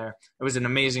reporting is there. It was an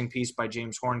amazing piece by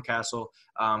James Horncastle.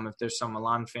 If there's some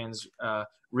Milan fans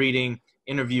reading,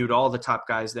 interviewed all the top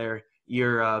guys there.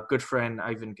 Your good friend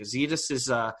Ivan Gazidis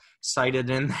is cited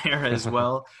in there as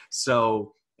well.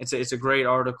 So it's a great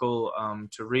article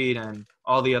to read, and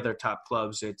all the other top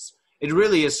clubs. It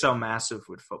really is so massive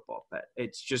with football, Pat.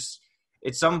 It's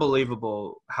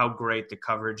unbelievable how great the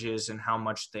coverage is and how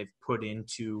much they've put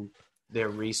into their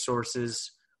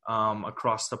resources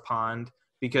across the pond,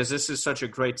 because this is such a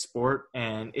great sport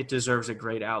and it deserves a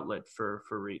great outlet for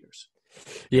readers.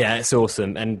 Yeah, it's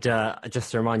awesome. And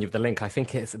just to remind you of the link, I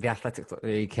think it's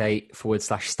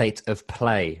theathletic.uk/state of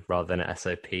play rather than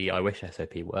SOP. I wish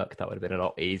SOP worked. That would have been a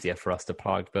lot easier for us to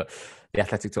plug, but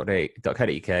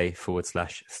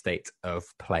theathletic.co.uk/state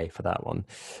of play for that one.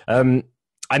 The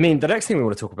next thing we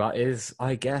want to talk about is,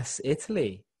 I guess,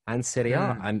 Italy and Serie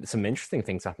A, and some interesting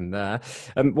things happened there.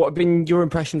 What have been your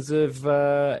impressions of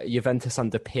Juventus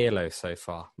under Pirlo so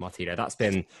far, Martino? That's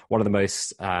been one of the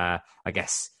most,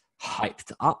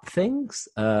 hyped up things.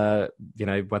 Whether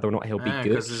or not he'll be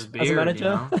good as a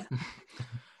manager.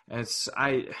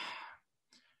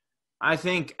 I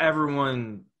think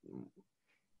everyone.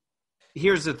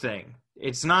 Here's the thing: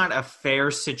 it's not a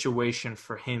fair situation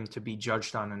for him to be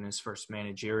judged on in his first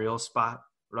managerial spot,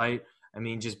 right? I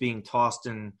mean, just being tossed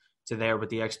into there with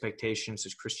the expectations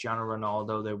as Cristiano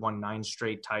Ronaldo. They won 9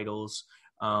 straight titles.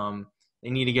 They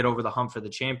need to get over the hump for the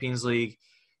Champions League.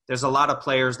 There's a lot of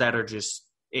players that are just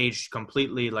aged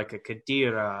completely, like a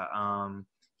Khedira,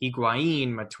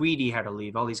 Higuain, Matuidi had to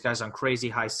leave. All these guys on crazy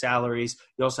high salaries.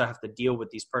 You also have to deal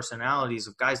with these personalities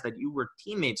of guys that you were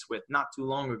teammates with not too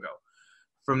long ago.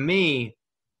 For me,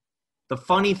 the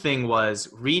funny thing was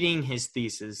reading his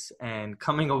thesis and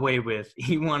coming away with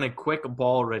he wanted quick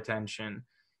ball retention.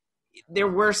 There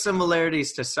were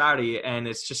similarities to Sarri, and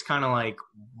it's just kind of like,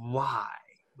 why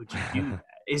would you do that?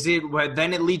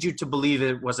 Then it leads you to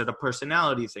believe was it a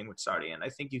personality thing with Sarri? And I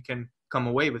think you can come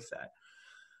away with that.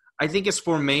 I think his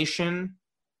formation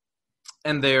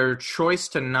and their choice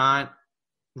to not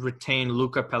retain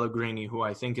Luca Pellegrini, who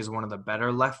I think is one of the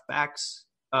better left backs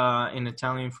in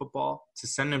Italian football, to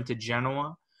send him to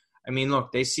Genoa. I mean,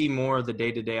 look, they see more of the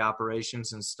day-to-day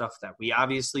operations and stuff that we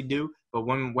obviously do. But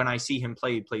when I see him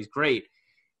play, he plays great.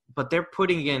 But they're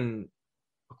putting in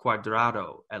a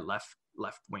Cuadrado at left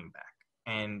wing back.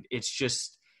 And it's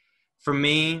just, for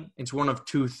me, it's one of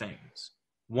two things.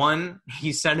 One,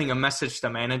 he's sending a message to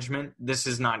management, this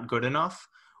is not good enough.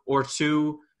 Or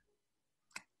two,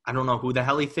 I don't know who the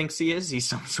hell he thinks he is. He's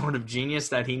some sort of genius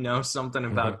that he knows something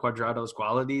about Cuadrado's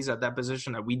qualities at that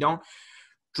position that we don't.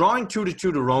 Drawing 2-2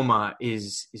 to Roma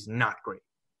is not great.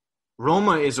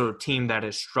 Roma is a team that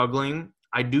is struggling.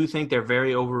 I do think they're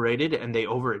very overrated, and they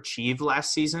overachieved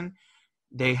last season.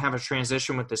 They have a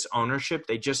transition with this ownership.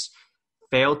 They just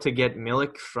failed to get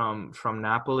Milik from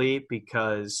Napoli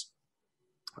because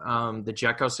the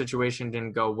Dzeko situation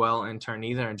didn't go well in turn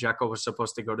either, and Dzeko was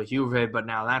supposed to go to Juve, but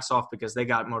now that's off because they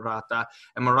got Morata.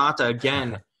 And Morata,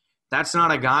 again, that's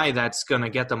not a guy that's going to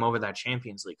get them over that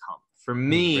Champions League hump. For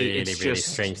me, it's really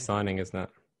just strange signing, isn't it?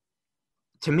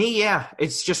 To me, yeah,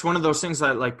 it's just one of those things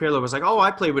that, like, Pirlo was like, oh, I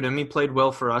played with him. He played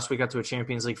well for us. We got to a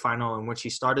Champions League final in which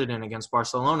he started in against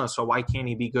Barcelona, so why can't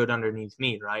he be good underneath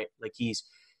me, right? Like,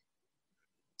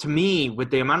 to me,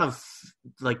 with the amount of,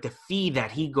 like, the fee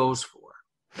that he goes for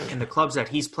in the clubs that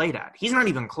he's played at, he's not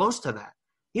even close to that.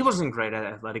 He wasn't great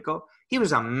at Atletico. He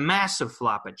was a massive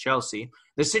flop at Chelsea.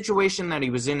 The situation that he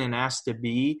was in and asked to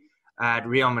be at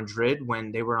Real Madrid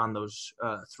when they were on those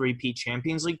three-peat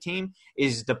Champions League team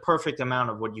is the perfect amount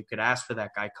of what you could ask for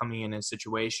that guy coming in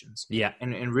situations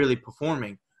and really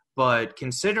performing. But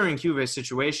considering Juve's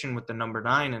situation with the number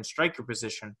 9 and striker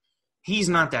position, he's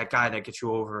not that guy that gets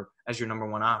you over as your number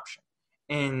 1 option.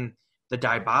 And the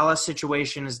Dybala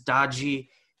situation is dodgy.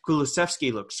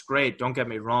 Kulusevski looks great, don't get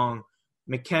me wrong.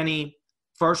 McKennie,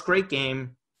 first great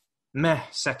game,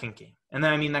 second game. And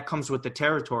then, I mean, that comes with the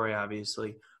territory,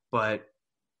 obviously. But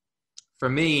for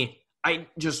me,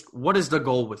 what is the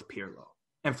goal with Pirlo?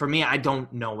 And for me, I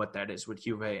don't know what that is with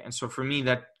Juve. And so for me,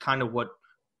 that kind of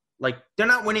they're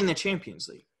not winning the Champions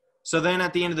League. So then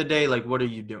at the end of the day, like, what are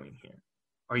you doing here?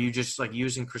 Are you just, like,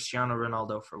 using Cristiano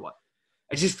Ronaldo for what?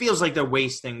 It just feels like they're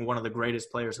wasting one of the greatest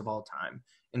players of all time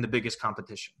in the biggest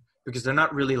competition because they're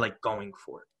not really, like, going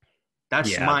for it.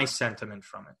 That's my sentiment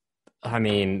from it. I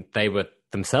mean, they were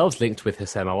themselves linked with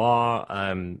Hissem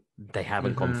Aouar. They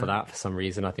haven't gone for that for some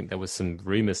reason. I think there was some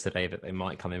rumours today that they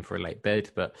might come in for a late bid,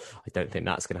 but I don't think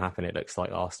that's going to happen. It looks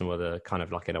like Arsenal were kind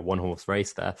of like in a one-horse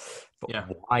race there. But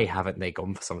why haven't they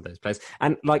gone for some of those players?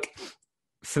 And, like,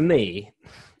 for me,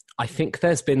 I think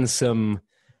there's been some...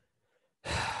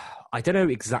 I don't know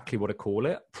exactly what to call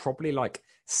it. Probably, like,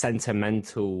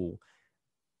 sentimental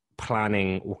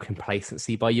planning or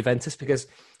complacency by Juventus, because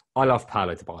I love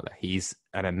Paulo Dybala. He's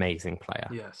an amazing player.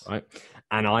 Yes. Right?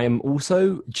 And I am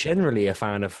also generally a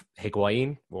fan of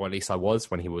Higuain, or at least I was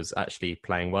when he was actually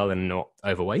playing well and not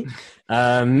overweight.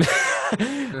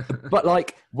 But,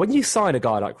 like, when you sign a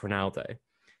guy like Ronaldo,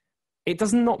 it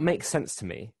does not make sense to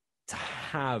me to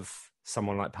have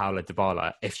someone like Paulo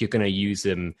Dybala if you're going to use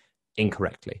him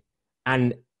incorrectly.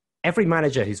 And every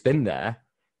manager who's been there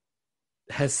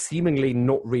has seemingly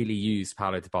not really used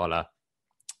Paulo Dybala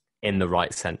in the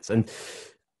right sense. And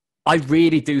I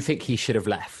really do think he should have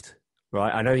left,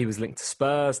 right? I know he was linked to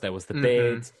Spurs. There was the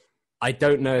bid. I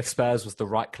don't know if Spurs was the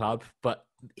right club, but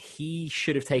he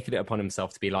should have taken it upon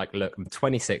himself to be like, look, I'm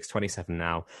 26, 27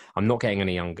 now. I'm not getting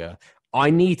any younger.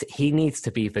 He needs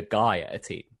to be the guy at a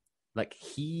team. Like,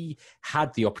 he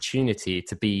had the opportunity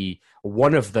to be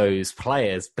one of those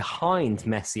players behind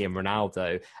Messi and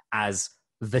Ronaldo as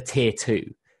the tier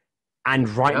 2.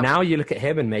 And now you look at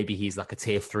him and maybe he's like a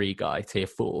tier 3 guy, tier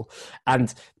 4.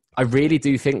 And I really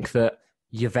do think that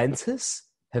Juventus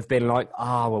have been like,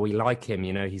 we like him,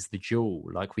 you know, he's the jewel.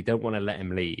 Like, we don't want to let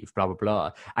him leave, blah, blah,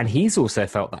 blah. And he's also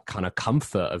felt that kind of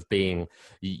comfort of being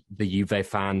the Juve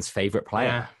fans' favourite player.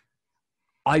 Yeah.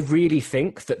 I really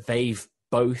think that they've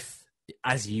both,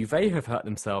 as Juve, have hurt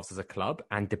themselves as a club,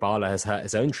 and Dybala has hurt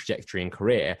his own trajectory and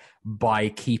career by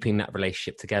keeping that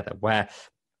relationship together, where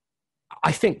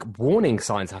I think warning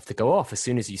signs have to go off as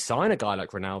soon as you sign a guy like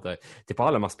Ronaldo.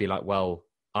 Dybala must be like, well,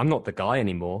 I'm not the guy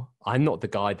anymore. I'm not the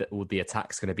guy that all the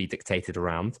attack's going to be dictated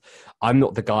around. I'm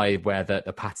not the guy where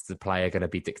the patterns of play are going to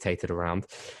be dictated around.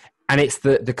 And it's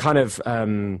the kind of,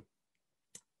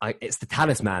 it's the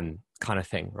talisman kind of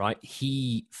thing, right?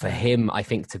 For him, I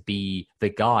think, to be the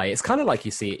guy, it's kind of like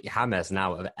you see James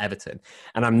now at Everton.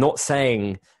 And I'm not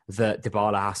saying that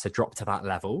Dybala has to drop to that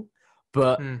level,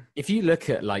 but if you look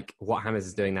at like what James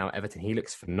is doing now at Everton, he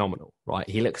looks phenomenal, right?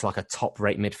 He looks like a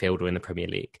top-rate midfielder in the Premier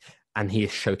League, and he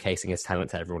is showcasing his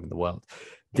talent to everyone in the world.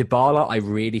 Dybala, I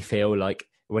really feel like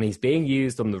when he's being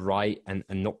used on the right and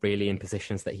not really in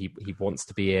positions that he wants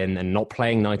to be in and not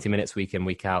playing 90 minutes week in,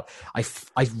 week out, I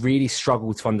really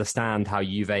struggle to understand how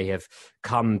Juve have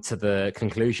come to the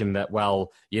conclusion that,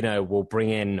 well, you know, we'll bring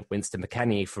in Winston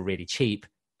McKennie for really cheap.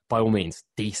 By all means,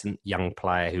 decent young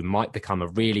player who might become a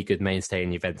really good mainstay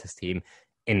in Juventus team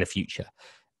in the future.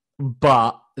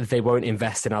 But they won't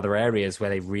invest in other areas where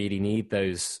they really need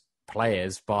those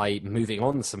players by moving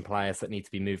on some players that need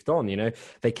to be moved on. You know,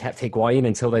 they kept Higuain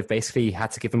until they've basically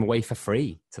had to give him away for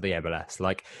free to the MLS.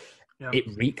 Like, it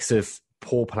reeks of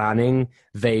poor planning.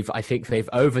 I think they've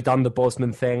overdone the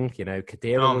Bosman thing. You know,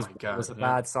 Khedira was a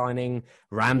bad signing.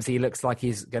 Ramsey looks like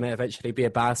he's going to eventually be a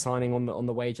bad signing on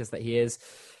the wages that he is.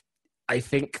 I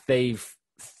think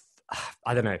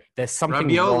I don't know. There's something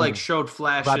Rabiot wrong. showed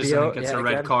flashes and gets a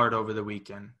red card over the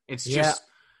weekend. It's just,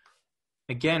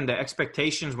 again, the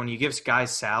expectations when you give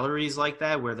guys salaries like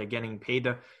that where they're getting paid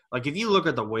to, like, if you look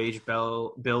at the wage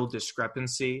bill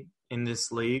discrepancy in this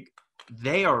league,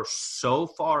 they are so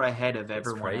far ahead of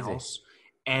everyone else.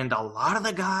 And a lot of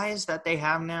the guys that they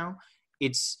have now,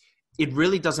 it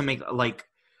really doesn't make, like,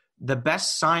 the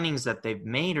best signings that they've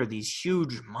made are these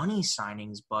huge money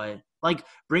signings, but like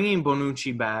bringing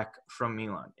Bonucci back from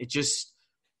Milan,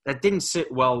 that didn't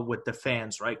sit well with the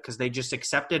fans, right? Because they just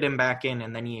accepted him back in,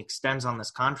 and then he extends on this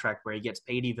contract where he gets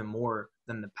paid even more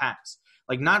than the past.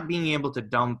 Like, not being able to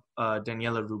dump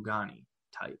Daniele Rugani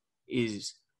type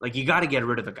is, like, you got to get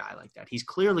rid of a guy like that. He's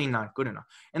clearly not good enough.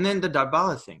 And then the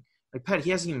Dybala thing, like, Pet, he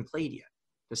hasn't even played yet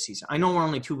this season. I know we're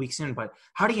only 2 weeks in, but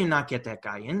how do you not get that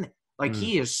guy in there? Like,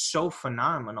 he is so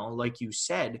phenomenal, like you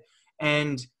said,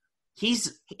 and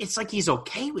it's like he's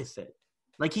okay with it.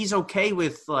 Like, he's okay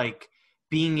with, like,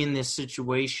 being in this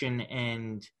situation,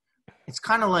 and it's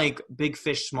kind of like big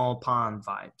fish, small pond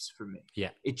vibes for me.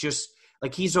 Yeah. It just,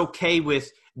 like, he's okay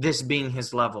with this being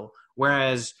his level,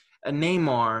 whereas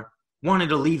Neymar wanted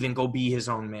to leave and go be his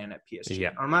own man at PSG.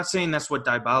 Yeah. I'm not saying that's what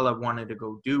Dybala wanted to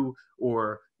go do,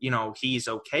 or, he's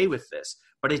okay with this,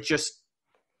 but it just,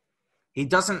 he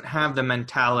doesn't have the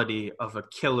mentality of a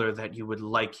killer that you would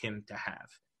like him to have,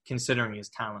 considering his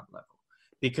talent level.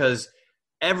 Because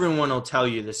everyone will tell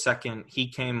you the second he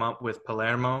came up with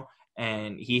Palermo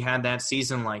and he had that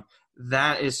season, like,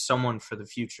 that is someone for the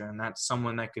future, and that's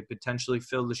someone that could potentially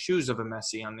fill the shoes of a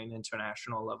Messi on an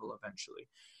international level eventually.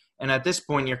 And at this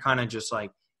point, you're kind of just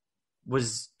like,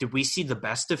 did we see the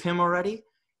best of him already?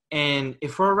 And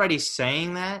if we're already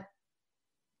saying that,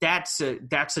 that's a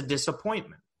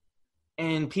disappointment.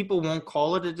 And people won't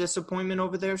call it a disappointment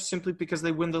over there simply because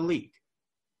they win the league.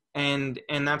 And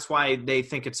that's why they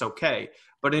think it's okay.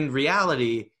 But in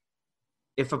reality,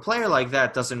 if a player like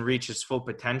that doesn't reach his full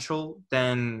potential,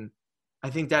 then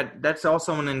I think that's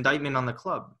also an indictment on the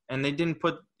club. And they didn't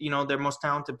put, their most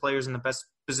talented players in the best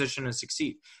position to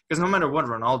succeed. Because no matter what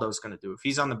Ronaldo's going to do, if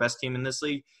he's on the best team in this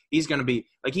league, he's going to be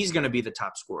the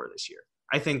top scorer this year.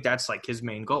 I think that's like his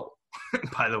main goal.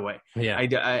 By the way, yeah,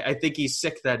 I think he's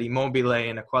sick that Immobile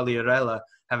and Quagliarella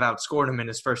have outscored him in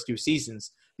his first 2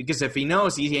 seasons, because if he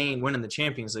knows he ain't winning the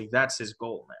Champions League, that's his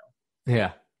goal now.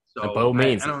 Yeah. So, by all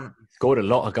means, scored a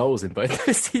lot of goals in both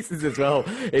those seasons as well.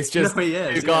 It's just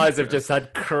you guys have just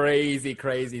had crazy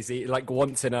like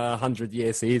once in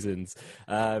 100-year seasons.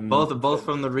 Both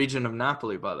from the region of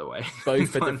Napoli, by the way.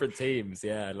 Both for different teams.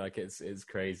 Yeah, like it's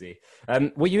crazy.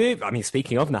 Were you? I mean,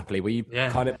 speaking of Napoli, were you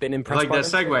kind of been impressed? Like that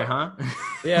segue, huh?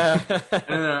 Yeah,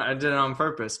 I did it on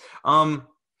purpose.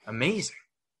 Amazing.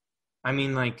 I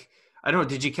mean, like, I don't know.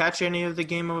 Did you catch any of the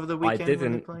game over the weekend? I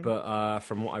didn't, but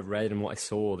from what I read and what I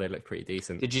saw, they looked pretty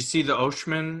decent. Did you see the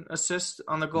Oshman assist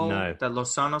on the goal? No. That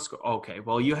Lozano scored? Okay,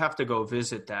 well, you have to go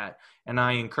visit that, and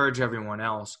I encourage everyone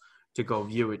else to go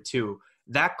view it too.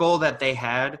 That goal that they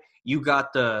had, you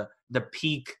got the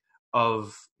peak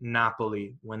of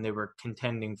Napoli when they were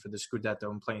contending for the Scudetto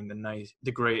and playing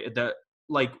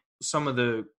some of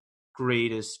the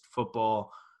greatest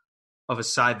football of a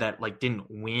side that, like, didn't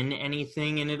win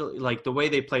anything in Italy. Like, the way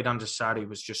they played under Sarri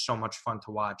was just so much fun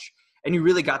to watch. And you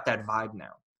really got that vibe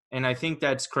now. And I think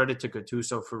that's credit to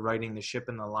Gattuso for righting the ship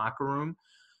in the locker room.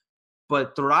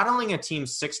 But throttling a team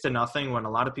 6-0 when a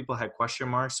lot of people had question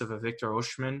marks of a Victor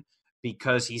Osimhen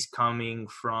because he's coming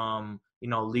from,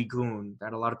 Ligue 1,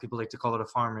 that a lot of people like to call it a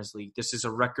farmers league. This is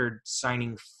a record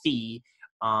signing fee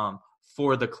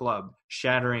for the club,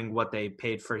 shattering what they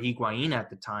paid for Higuain at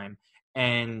the time.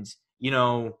 And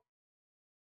the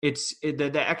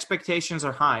expectations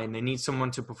are high, and they need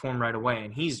someone to perform right away.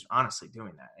 And he's honestly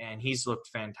doing that. And he's looked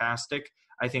fantastic.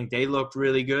 I think they looked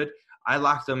really good. I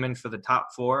locked them in for the top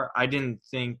 4. I didn't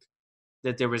think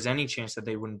that there was any chance that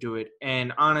they wouldn't do it.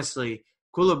 And honestly,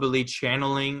 Koulibaly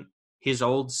channeling his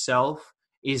old self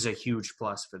is a huge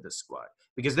plus for this squad,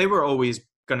 because they were always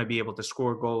going to be able to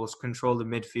score goals, control the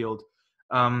midfield.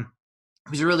 It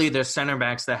was really their center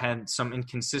backs that had some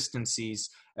inconsistencies,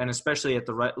 and especially at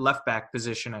the left back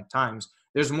position at times.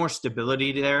 There's more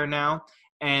stability there now.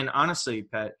 And honestly,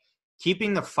 Pet,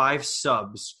 keeping the 5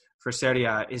 subs for Serie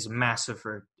A is massive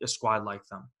for a squad like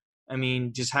them. I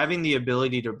mean, just having the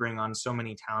ability to bring on so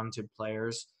many talented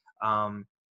players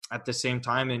at the same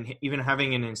time, and even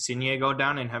having an Insigne go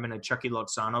down and having a Chucky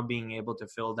Lozano being able to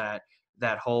fill that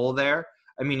hole there,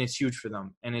 I mean, it's huge for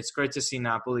them. And it's great to see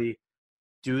Napoli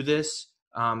do this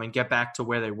and get back to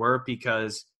where they were,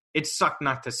 because it sucked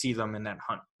not to see them in that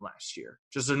hunt last year.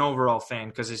 Just an overall fan,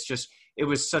 because it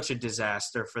was such a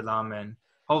disaster for them, and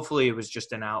hopefully it was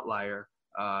just an outlier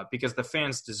because the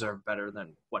fans deserve better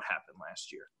than what happened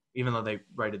last year, even though they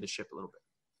righted the ship a little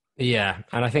bit. Yeah,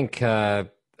 and I think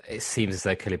it seems as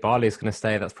though Koulibaly is going to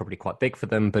stay. That's probably quite big for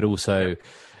them, but also,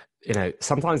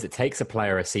 sometimes it takes a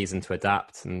player a season to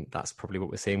adapt, and that's probably what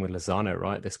we're seeing with Lozano,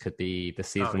 right? This could be the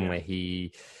season where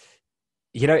he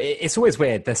It's always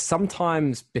weird. There's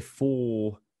sometimes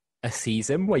before a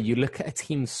season where you look at a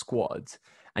team's squad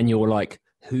and you're like,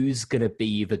 who's going to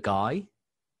be the guy?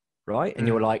 Right? And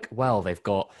you're like, well, they've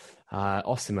got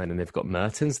Osimhen and they've got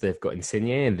Mertens, they've got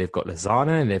Insigne and they've got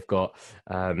Lozano and they've got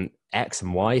X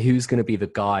and Y. Who's going to be the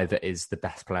guy that is the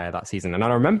best player that season? And I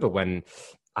remember when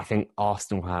I think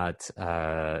Arsenal had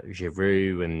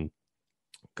Giroud and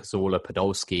Cazorla,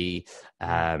 Podolski,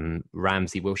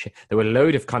 Ramsey, Wilshere. There were a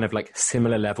load of kind of like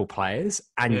similar level players,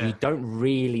 and you don't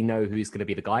really know who's going to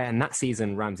be the guy. And that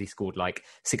season, Ramsey scored like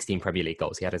 16 Premier League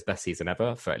goals. He had his best season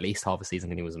ever for at least half a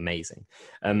season, and he was amazing.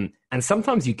 And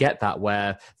sometimes you get that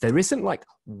where there isn't like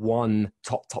one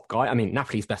top guy. I mean,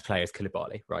 Napoli's best player is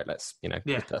Koulibaly, right? Let's,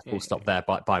 full stop there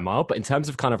by a mile. But in terms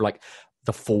of kind of like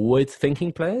the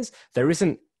forward-thinking players, there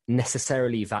isn't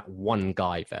necessarily that one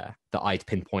guy there that I'd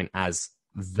pinpoint as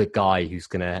the guy who's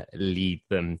going to lead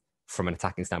them from an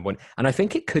attacking standpoint. And I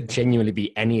think it could genuinely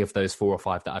be any of those 4 or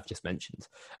 5 that I've just mentioned.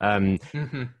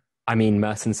 I mean,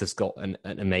 Mertens has got an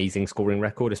amazing scoring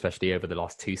record, especially over the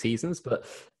last 2 seasons, but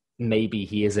maybe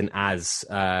he isn't as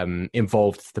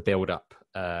involved with the build-up,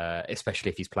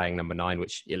 especially if he's playing number 9,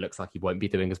 which it looks like he won't be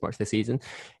doing as much this season.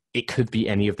 It could be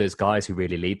any of those guys who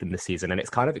really lead them this season. And it's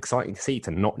kind of exciting to see,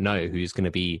 to not know who's going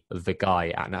to be the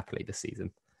guy at Napoli this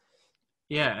season.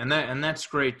 Yeah, and that's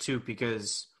great too,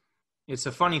 because it's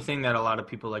a funny thing that a lot of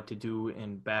people like to do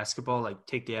in basketball. Like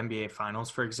take the NBA Finals,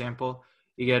 for example.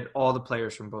 You get all the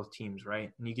players from both teams,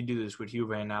 right? And you can do this with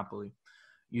Juve and Napoli.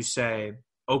 You say,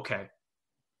 okay,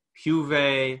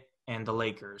 Juve and the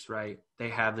Lakers, right? They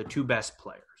have the 2 best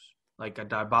players, like a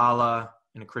Dybala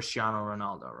and a Cristiano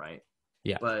Ronaldo, right?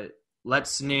 Yeah. But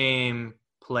let's name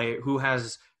who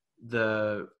has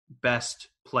the best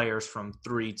players from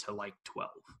 3 to like 12.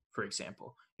 For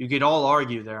example, you could all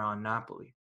argue they're on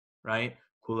Napoli, right?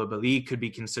 Koulibaly could be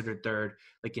considered third.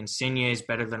 Like Insigne is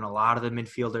better than a lot of the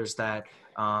midfielders that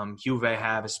Juve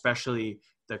have, especially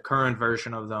the current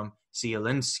version of them.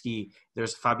 Zielinski,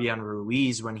 there's Fabian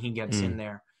Ruiz when he gets in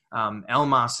there.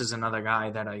 Elmas is another guy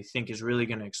that I think is really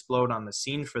going to explode on the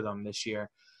scene for them this year.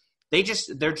 They're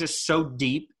just so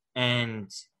deep,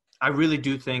 and I really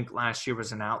do think last year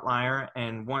was an outlier,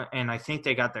 and I think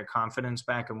they got their confidence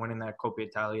back, and winning that Coppa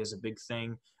Italia is a big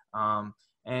thing.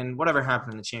 And whatever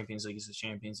happened in the Champions League is the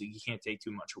Champions League. You can't take too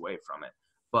much away from it.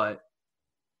 But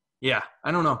yeah,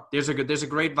 I don't know. There's a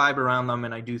great vibe around them,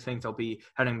 and I do think they'll be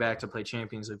heading back to play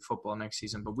Champions League football next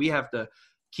season. But we have to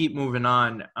keep moving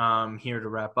on here to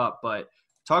wrap up. But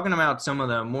talking about some of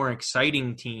the more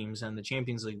exciting teams and the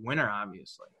Champions League winner,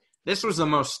 obviously. This was the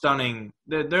most stunning.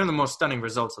 They're the most stunning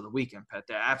results of the weekend, Pet.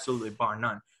 They're absolutely bar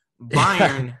none.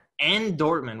 Bayern and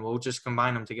Dortmund, we'll just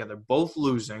combine them together, both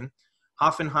losing.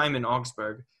 Hoffenheim and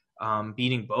Augsburg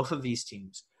beating both of these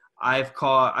teams. I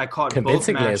caught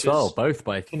convincingly both matches. As well, both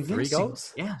by 3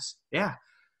 goals. Yes, yeah.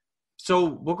 So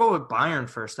we'll go with Bayern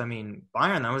first. I mean,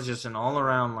 Bayern, that was just an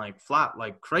all-around like flop,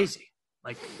 like crazy.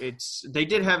 Like they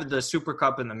did have the Super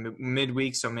Cup in the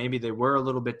midweek, so maybe they were a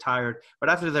little bit tired.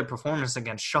 But after their performance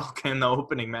against Schalke in the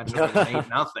opening match, was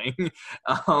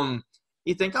 8-0.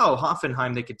 You think,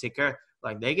 Hoffenheim, they could take care.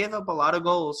 Like they gave up a lot of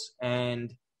goals,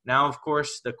 and now, of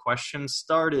course, the question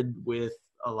started with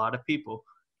a lot of people: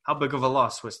 how big of a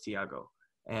loss was Thiago,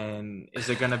 and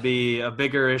is it going to be a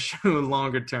bigger issue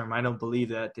longer term? I don't believe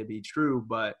that to be true,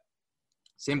 but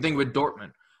same thing with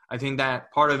Dortmund. I think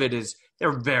that part of it is they're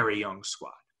a very young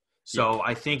squad. So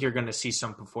I think you're going to see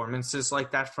some performances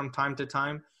like that from time to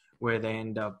time where they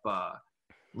end up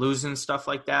losing stuff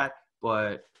like that.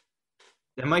 But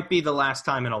it might be the last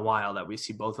time in a while that we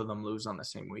see both of them lose on the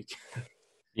same week.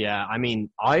 Yeah, I mean,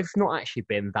 I've not actually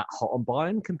been that hot on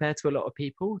Bayern compared to a lot of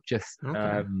people.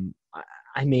 I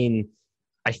mean,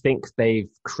 I think they've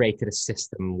created a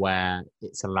system where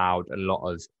it's allowed a lot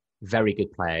of very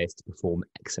good players to perform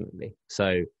excellently.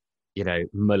 So,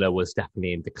 Müller was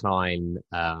definitely in decline.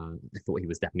 I thought he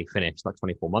was definitely finished like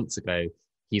 24 months ago.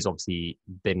 He's obviously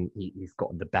he's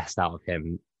gotten the best out of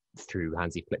him through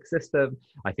Hansi Flick's system.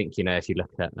 I think, if you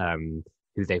look at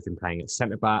who they've been playing at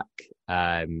centre-back,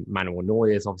 Manuel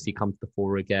Neuer's obviously come to the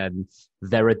fore again.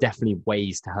 There are definitely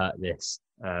ways to hurt this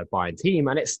Bayern team,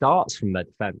 and it starts from their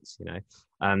defence,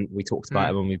 we talked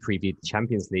about it when we previewed the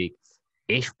Champions League.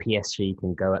 If PSG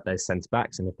can go at those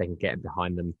centre-backs and if they can get in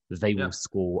behind them, they will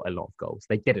score a lot of goals.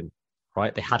 They didn't,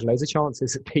 right? They had loads of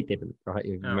chances. They didn't, right?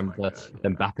 You remember the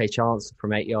Mbappe chance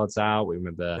from 8 yards out. We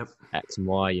remember X and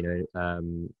Y,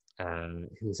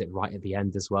 who was it right at the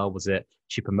end as well? Was it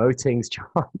Choupo-Moting's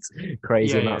chance?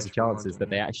 Crazy amounts of chances that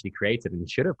they actually created and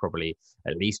should have probably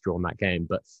at least drawn that game.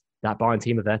 But that Bayern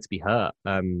team are there to be hurt.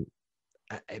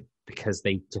 because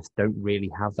they just don't really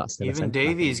have that still a Even centre back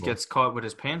Davies anymore. gets caught with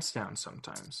his pants down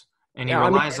sometimes, and he Yeah, I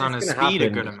mean, relies on it's his going to speed a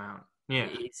happen. good amount. Yeah,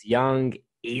 He's young.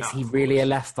 Is no, he of really a course.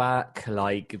 left back?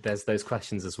 Like, there's those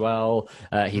questions as well.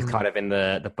 He's Mm. kind of in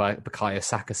the Bukayo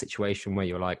Saka situation where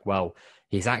you're like, well,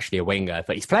 he's actually a winger,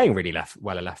 but he's playing really a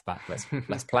left back.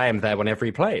 Let's play him there whenever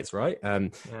he plays, right? I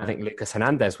Yeah. think Lucas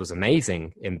Hernandez was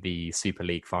amazing in the Super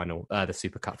League final, the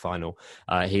Super Cup final.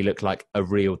 He looked like a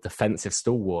real defensive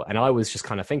stalwart, and I was just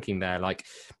kind of thinking there, like,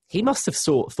 he must have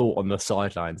thought on the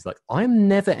sidelines, like, I'm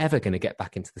never ever going to get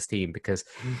back into this team because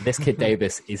this kid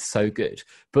Davis is so good.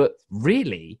 But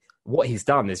really, what he's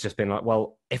done is just been like,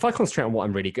 well, if I concentrate on what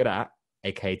I'm really good at,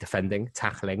 aka defending,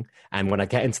 tackling, and when I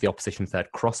get into the opposition third,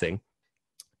 crossing,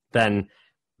 then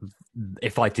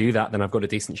if I do that, then I've got a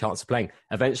decent chance of playing.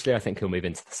 Eventually, I think he'll move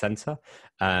into the centre.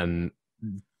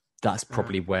 That's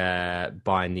probably where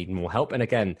Bayern need more help. And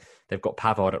again, they've got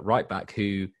Pavard at right back,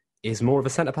 who is more of a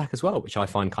centre back as well, which I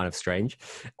find kind of strange.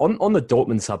 On the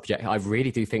Dortmund subject, I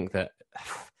really do think that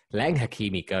letting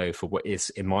Hakimi go for what is,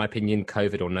 in my opinion,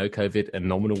 COVID or no COVID, a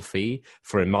nominal fee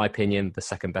for, in my opinion, the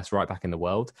second best right back in the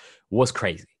world was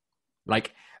crazy.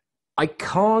 Like, I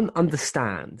can't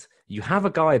understand. You have a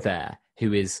guy there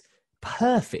who is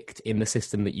perfect in the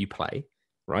system that you play,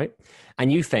 right?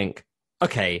 And you think,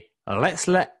 okay, let's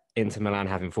let Inter Milan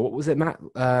have him for, what was it,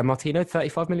 Martino,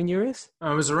 35 million euros?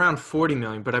 It was around 40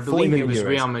 million, but I 40 believe he million was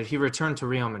euros. He returned to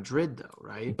Real Madrid, though,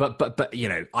 right? But you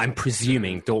know, I'm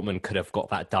presuming Dortmund could have got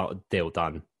that deal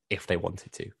done if they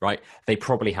wanted to, right? They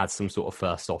probably had some sort of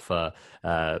first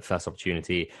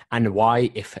opportunity. And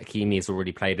why, if Hakimi has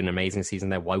already played an amazing season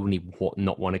there, why wouldn't he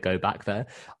not want to go back there?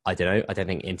 I don't know. I don't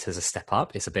think Inter's a step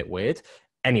up. It's a bit weird.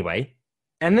 Anyway,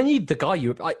 and then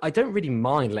I don't really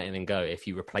mind letting him go if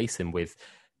you replace him with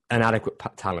an adequate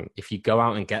talent. If you go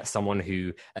out and get someone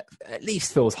who at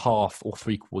least fills half or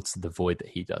three quarters of the void that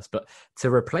he does. But to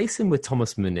replace him with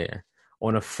Thomas Munir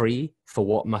on a free for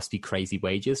what must be crazy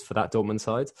wages for that Dortmund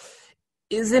side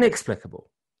is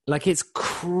inexplicable. Like, it's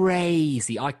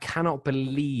crazy. I cannot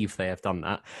believe they have done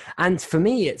that. And for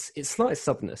me, it's slight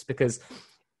stubbornness, because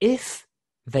if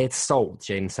they had sold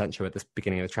Jadon Sancho at the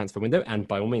beginning of the transfer window, and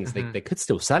by all means, they could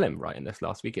still sell him right in this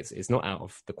last week. It's not out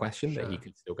of the question that he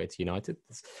could still go to United.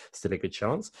 There's still a good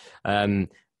chance.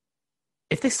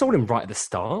 If they sold him right at the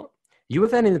start, you were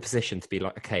then in the position to be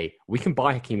like, okay, we can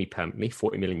buy Hakimi permanently,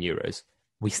 40 million euros.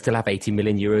 We still have 80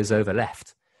 million euros over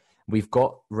left. We've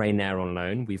got Rayner on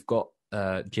loan. We've got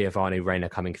Giovanni Reyna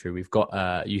coming through. We've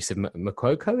got Yusuf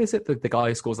Moukoko, is it? The guy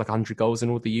who scores like 100 goals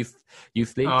in all the youth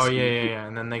leagues. Oh, yeah.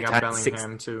 And then they got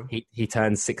Bellingham, too. He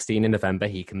turns 16 in November.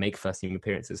 He can make first team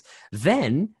appearances.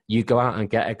 Then you go out and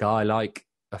get a guy like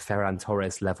a Ferran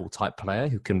Torres level type player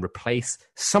who can replace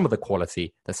some of the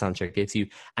quality that Sancho gives you,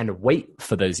 and wait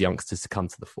for those youngsters to come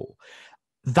to the fore.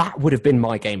 That would have been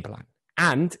my game plan.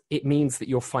 And it means that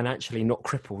you're financially not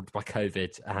crippled by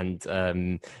COVID,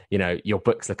 and your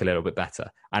books look a little bit better.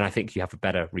 And I think you have a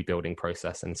better rebuilding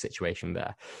process and situation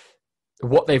there.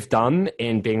 What they've done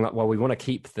in being like, well, we want to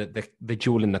keep the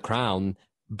jewel in the crown,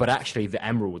 but actually the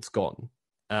emerald's gone.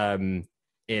 In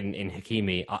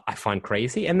Hakimi, I find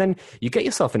crazy. And then you get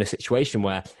yourself in a situation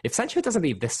where if Sancho doesn't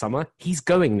leave this summer, he's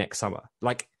going next summer.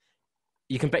 Like,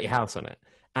 you can bet your house on it.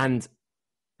 And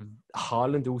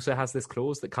Haaland also has this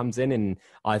clause that comes in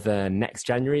either next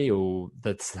January or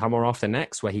the summer after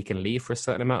next, where he can leave for a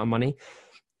certain amount of money.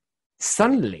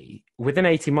 Suddenly, within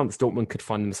 18 months, Dortmund could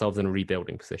find themselves in a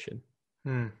rebuilding position.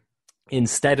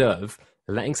 Instead of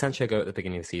letting Sancho go at the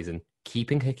beginning of the season,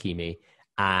 keeping Hakimi,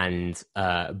 and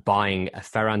buying a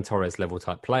Ferran Torres level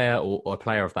type player, or a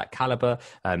player of that caliber,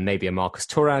 maybe a Marcus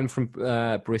Thuram from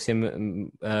Borussia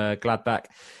Gladbach.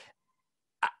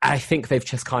 I think they've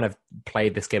just kind of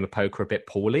played this game of poker a bit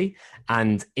poorly.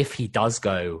 And if he does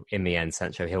go in the end,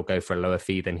 Sancho, he'll go for a lower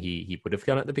fee than he would have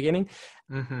gone at the beginning.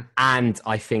 And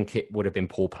I think it would have been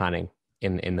poor planning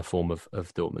in the form of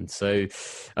Dortmund. So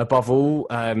above all,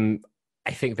 I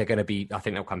think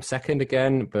they'll come second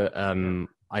again, but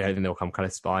I don't think they'll come kind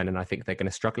of spine. And I think they're going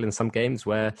to struggle in some games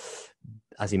where,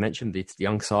 as you mentioned, the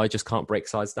young side just can't break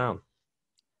sides down.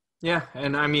 Yeah,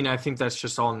 and I mean, I think that's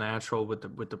just all natural with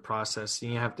the process.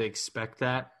 You have to expect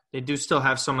that. They do still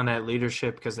have some of that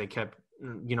leadership because they kept,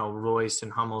 Royce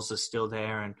and Hummels is still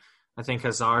there, and I think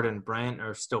Hazard and Brandt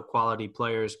are still quality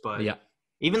players. But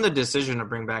even the decision to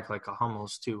bring back like a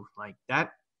Hummels too, like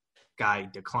that guy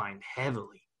declined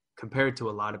heavily compared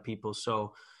to a lot of people.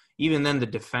 So even then, the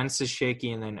defense is shaky,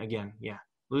 and then again,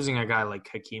 losing a guy like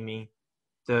Hakimi,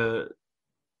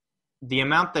 the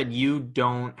amount that you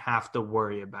don't have to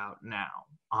worry about now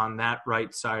on that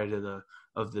right side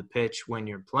of the pitch when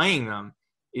you're playing them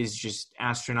is just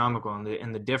astronomical,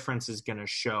 and the difference is going to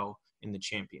show in the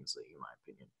Champions League, in my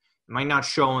opinion. It might not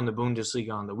show in the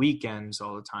Bundesliga on the weekends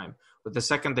all the time, but the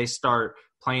second they start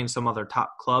playing some other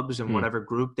top clubs in whatever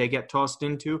group they get tossed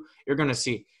into, you're going to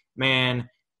see, man,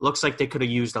 looks like they could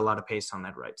have used a lot of pace on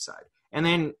that right side. And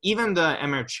then even the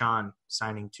Emre Can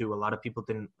signing too, a lot of people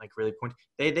didn't like really point.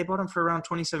 They bought him for around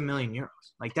 27 million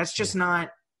euros. Like that's just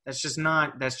not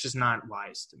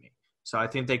wise to me. So I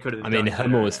think they could have. I mean,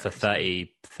 Hummel was for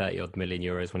 30 odd million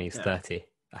euros when he's 30.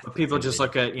 But people just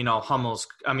look at,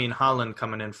 Haaland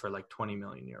coming in for like 20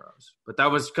 million euros. But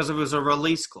that was because it was a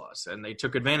release clause and they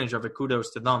took advantage of it.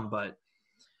 Kudos to them. But,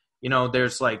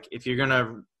 there's like, if you're going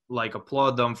to like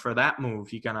applaud them for that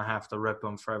move, you're going to have to rip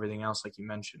them for everything else, like you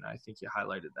mentioned. I think you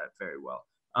highlighted that very well.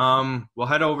 We'll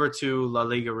head over to La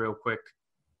Liga real quick.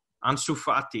 Ansu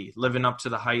Fati, living up to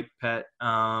the hype, Pet.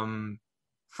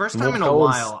 First time in a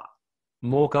while.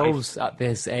 More goals at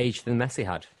this age than Messi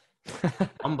had.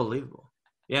 Unbelievable.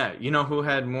 Yeah, you know who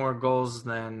had more goals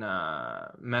than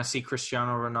Messi,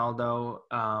 Cristiano Ronaldo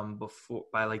before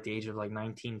by like the age of like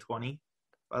 19, 20,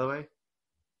 by the way?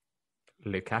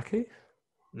 Lukaku?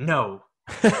 No.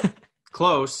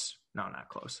 Close. No, not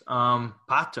close.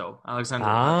 Pato, Alexander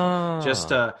Pato. Just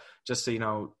to,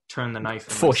 turn the knife.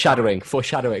 Foreshadowing. No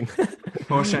foreshadowing. But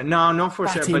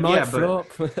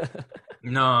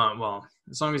no, well,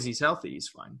 as long as he's healthy, he's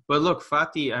fine. But look,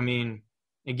 Fati, I mean,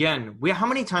 again, how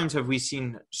many times have we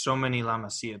seen so many La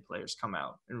Masia players come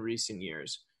out in recent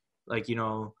years? Like,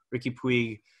 Ricky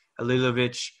Puig,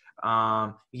 Alilovic,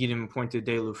 you can even point to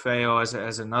Deulofeu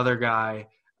as another guy.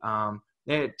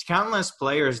 There are countless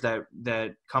players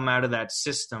that come out of that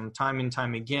system time and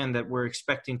time again that we're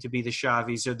expecting to be the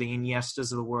Xavis or the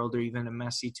Iniestas of the world or even a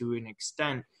Messi to an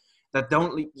extent that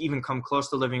don't even come close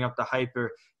to living up to hype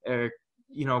or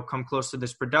come close to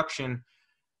this production.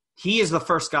 He is the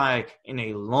first guy in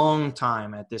a long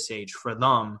time at this age for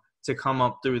them to come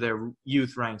up through their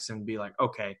youth ranks and be like,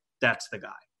 okay, that's the guy.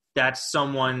 That's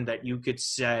someone that you could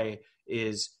say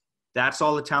that's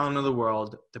all the talent of the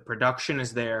world. The production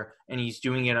is there, and he's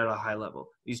doing it at a high level.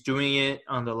 He's doing it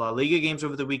on the La Liga games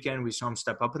over the weekend. We saw him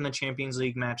step up in the Champions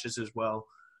League matches as well.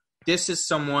 This is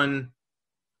someone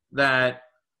that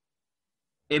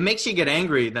it makes you get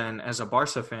angry then as a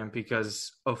Barca fan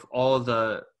because of all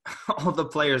the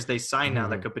players they sign now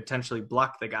that could potentially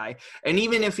block the guy. And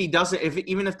even if he doesn't,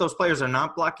 even if those players are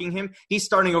not blocking him, he's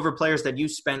starting over players that you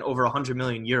spent over 100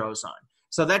 million euros on.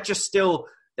 So that still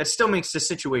makes the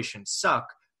situation suck.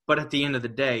 But at the end of the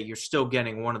day, you're still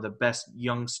getting one of the best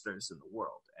youngsters in the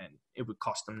world, and it would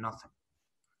cost them nothing.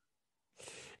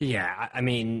 Yeah, I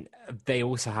mean, they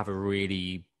also have a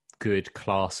really good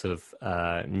class of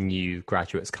new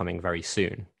graduates coming very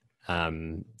soon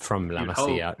from La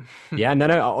Masia. Yeah,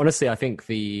 no. Honestly, I think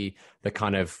the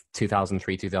kind of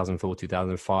 2003, 2004,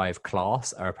 2005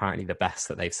 class are apparently the best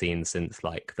that they've seen since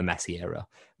like the Messi era,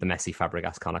 the Messi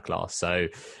Fabregas kind of class. So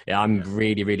yeah, I'm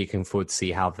really, really looking forward to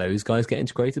see how those guys get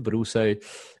integrated. But also,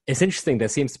 it's interesting. There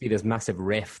seems to be this massive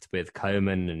rift with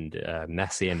Koeman and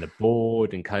Messi and the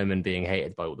board, and Koeman being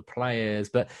hated by all the players.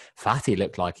 But Fati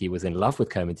looked like he was in love with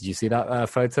Koeman. Did you see that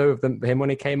photo of him when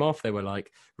he came off? They were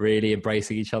like really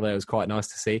embracing each other. It was quite nice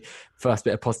to see. First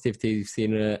bit of positivity we've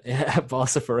seen at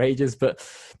Barca for ages. But,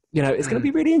 it's going to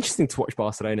be really interesting to watch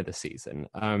Barcelona this season.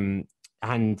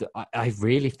 And I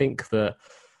really think that,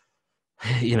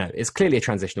 it's clearly a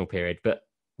transitional period, but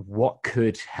what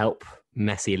could help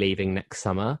Messi leaving next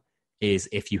summer is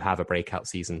if you have a breakout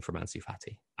season from Ansu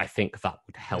Fati. I think that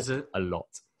would help a lot.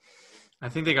 I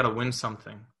think they got to win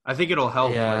something. I think it'll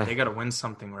help. Yeah. Like, they got to win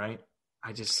something, right?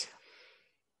 I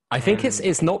think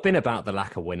it's not been about the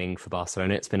lack of winning for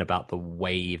Barcelona. It's been about the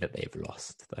way that they've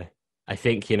lost, though. I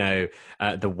think,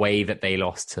 the way that they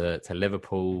lost to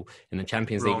Liverpool in the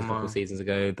Champions League a couple of seasons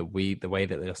ago, the way that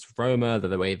they lost to Roma,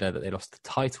 the way that they lost the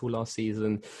title last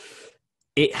season,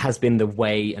 it has been the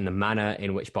way and the manner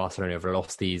in which Barcelona have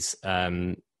lost these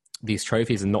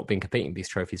trophies and not been competing these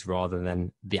trophies rather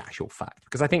than the actual fact.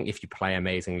 Because I think if you play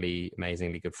amazingly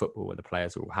good football where the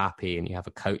players are all happy and you have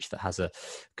a coach that has a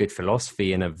good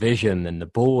philosophy and a vision and the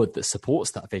board that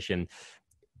supports that vision,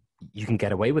 you can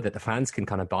get away with it. The fans can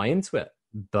kind of buy into it.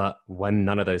 But when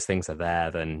none of those things are there,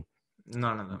 then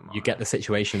none of them you get the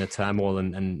situation of turmoil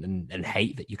and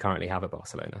hate that you currently have at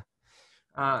Barcelona.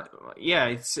 It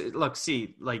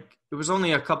was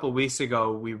only a couple weeks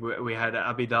ago we had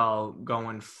Abidal go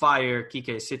and fire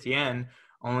Quique Setien,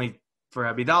 only for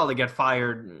Abidal to get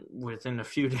fired within a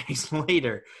few days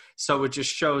later. So it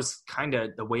just shows kind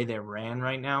of the way they ran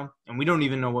right now. And we don't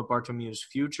even know what Bartomeu's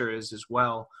future is as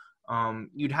well.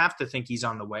 You'd have to think he's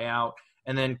on the way out.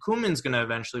 and then Koeman's going to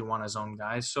eventually want his own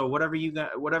guys. So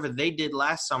whatever they did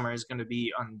last summer is going to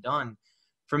be undone.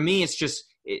 For me, it's just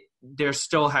there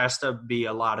still has to be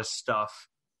a lot of stuff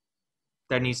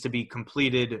that needs to be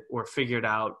completed or figured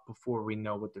out before we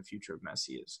know what the future of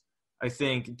Messi is. I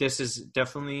think this is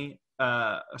definitely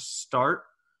a start,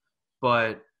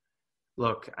 but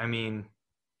look, I mean,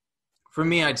 for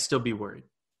me, I'd still be worried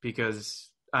because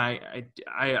I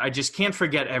just can't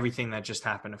forget everything that just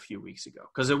happened a few weeks ago,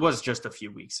 because it was just a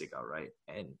few weeks ago, right?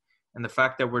 And the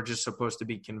fact that we're just supposed to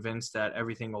be convinced that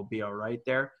everything will be all right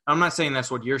there. I'm not saying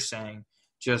that's what you're saying.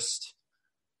 Just,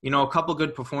 a couple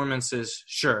good performances,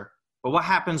 sure. But what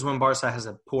happens when Barca has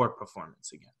a poor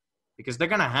performance again? Because they're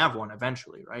going to have one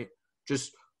eventually, right?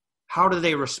 Just how do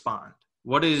they respond?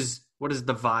 What is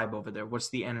the vibe over there? What's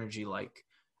the energy like?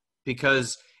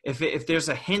 Because if there's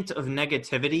a hint of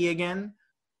negativity again,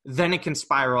 then it can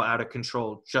spiral out of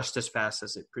control just as fast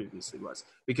as it previously was.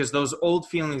 Because those old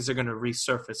feelings are going to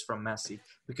resurface from Messi.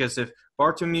 Because if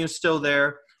Bartomeu's still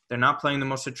there, they're not playing the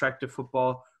most attractive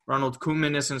football. Ronald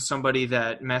Koeman isn't somebody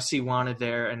that Messi wanted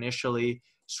there initially.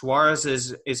 Suarez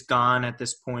is gone at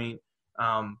this point.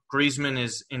 Griezmann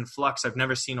is in flux. I've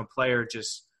never seen a player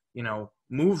just,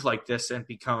 move like this and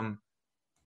become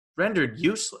rendered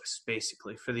useless,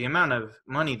 basically, for the amount of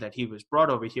money that he was brought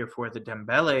over here for. The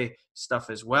Dembele stuff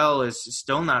as well is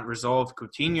still not resolved.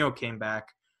 Coutinho came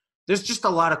back. There's just a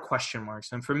lot of question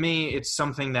marks. And for me, it's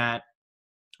something that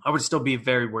I would still be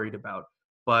very worried about.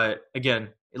 But again,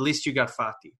 at least you got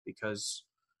Fati, because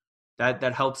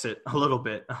that helps it a little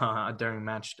bit during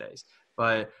match days.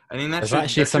 But I think there's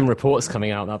actually some reports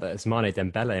coming out now that Ousmane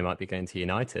Dembele might be going to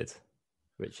United,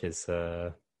 which would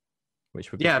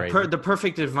be crazy. The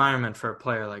perfect environment for a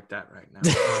player like that right now.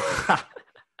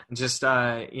 Just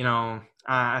I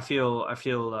feel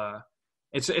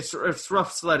it's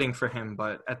rough sledding for him,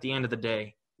 but at the end of the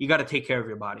day, you got to take care of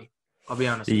your body. I'll be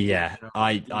honest with you.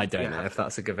 I don't know if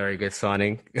that's a very good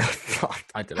signing.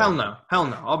 I don't know. Hell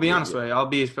no. I'll be honest with you. I'll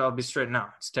be straight now.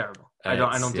 It's terrible. I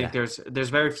don't think there's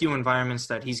very few environments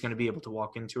that he's going to be able to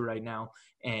walk into right now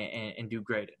and do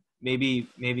great in. Maybe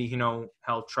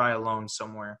he'll try a loan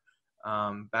somewhere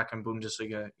back in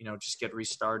Bundesliga, just get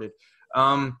restarted.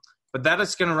 But that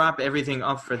is going to wrap everything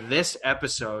up for this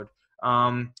episode.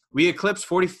 We eclipsed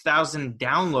 40,000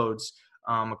 downloads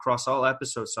across all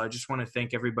episodes. So I just want to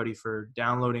thank everybody for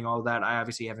downloading all that. I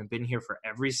obviously haven't been here for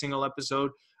every single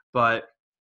episode, but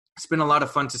it's been a lot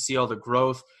of fun to see all the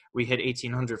growth. We hit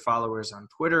 1,800 followers on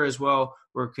Twitter as well.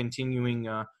 We're continuing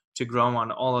to grow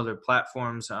on all other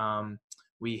platforms. I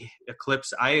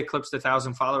eclipsed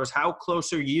 1,000 followers. How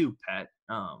close are you, Pat,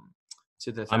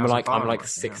 to the 1,000 followers? I'm like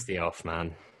 60 off,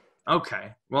 man.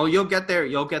 Okay. Well, you'll get there.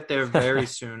 You'll get there very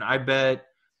soon. I bet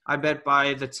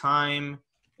by the time,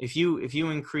 if you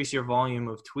increase your volume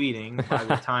of tweeting, by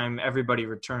the time everybody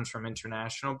returns from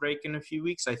international break in a few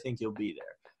weeks, I think you'll be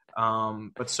there.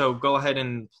 But so go ahead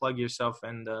and plug yourself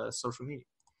and social media.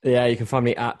 Yeah, you can find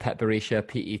me at Pet Berisha,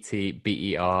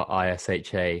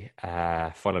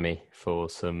 PetBerisha. Follow me for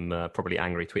some probably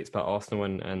angry tweets about Arsenal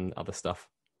and other stuff.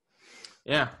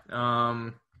 Yeah,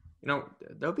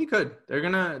 they'll be good. They're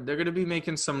gonna be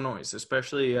making some noise,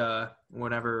 especially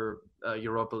whenever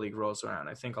Europa League rolls around.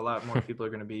 I think a lot more people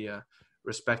are gonna be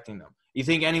respecting them. You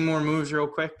think any more moves real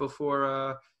quick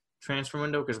before transfer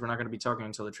window? Because we're not gonna be talking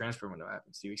until the transfer window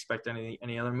happens. Do you expect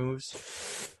any other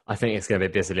moves? I think it's gonna be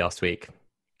busy last week.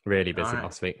 Really busy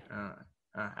last week.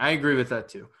 I agree with that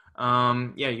too.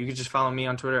 You can just follow me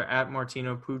on Twitter at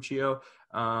Martino Puccio.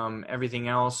 Everything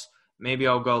else, maybe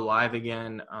I'll go live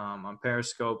again on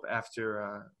Periscope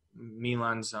after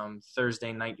Milan's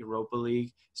Thursday night Europa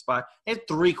League spot. They had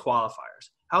 3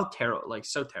 qualifiers. How terrible!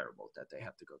 So terrible that they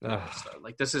have to go through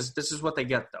this. This is what they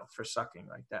get though for sucking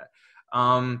like that.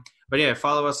 But yeah,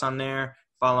 follow us on there.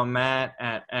 Follow Matt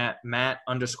at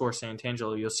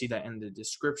Matt_Santangelo. You'll see that in the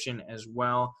description as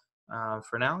well.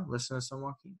 For now, listen to some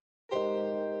Joaquin.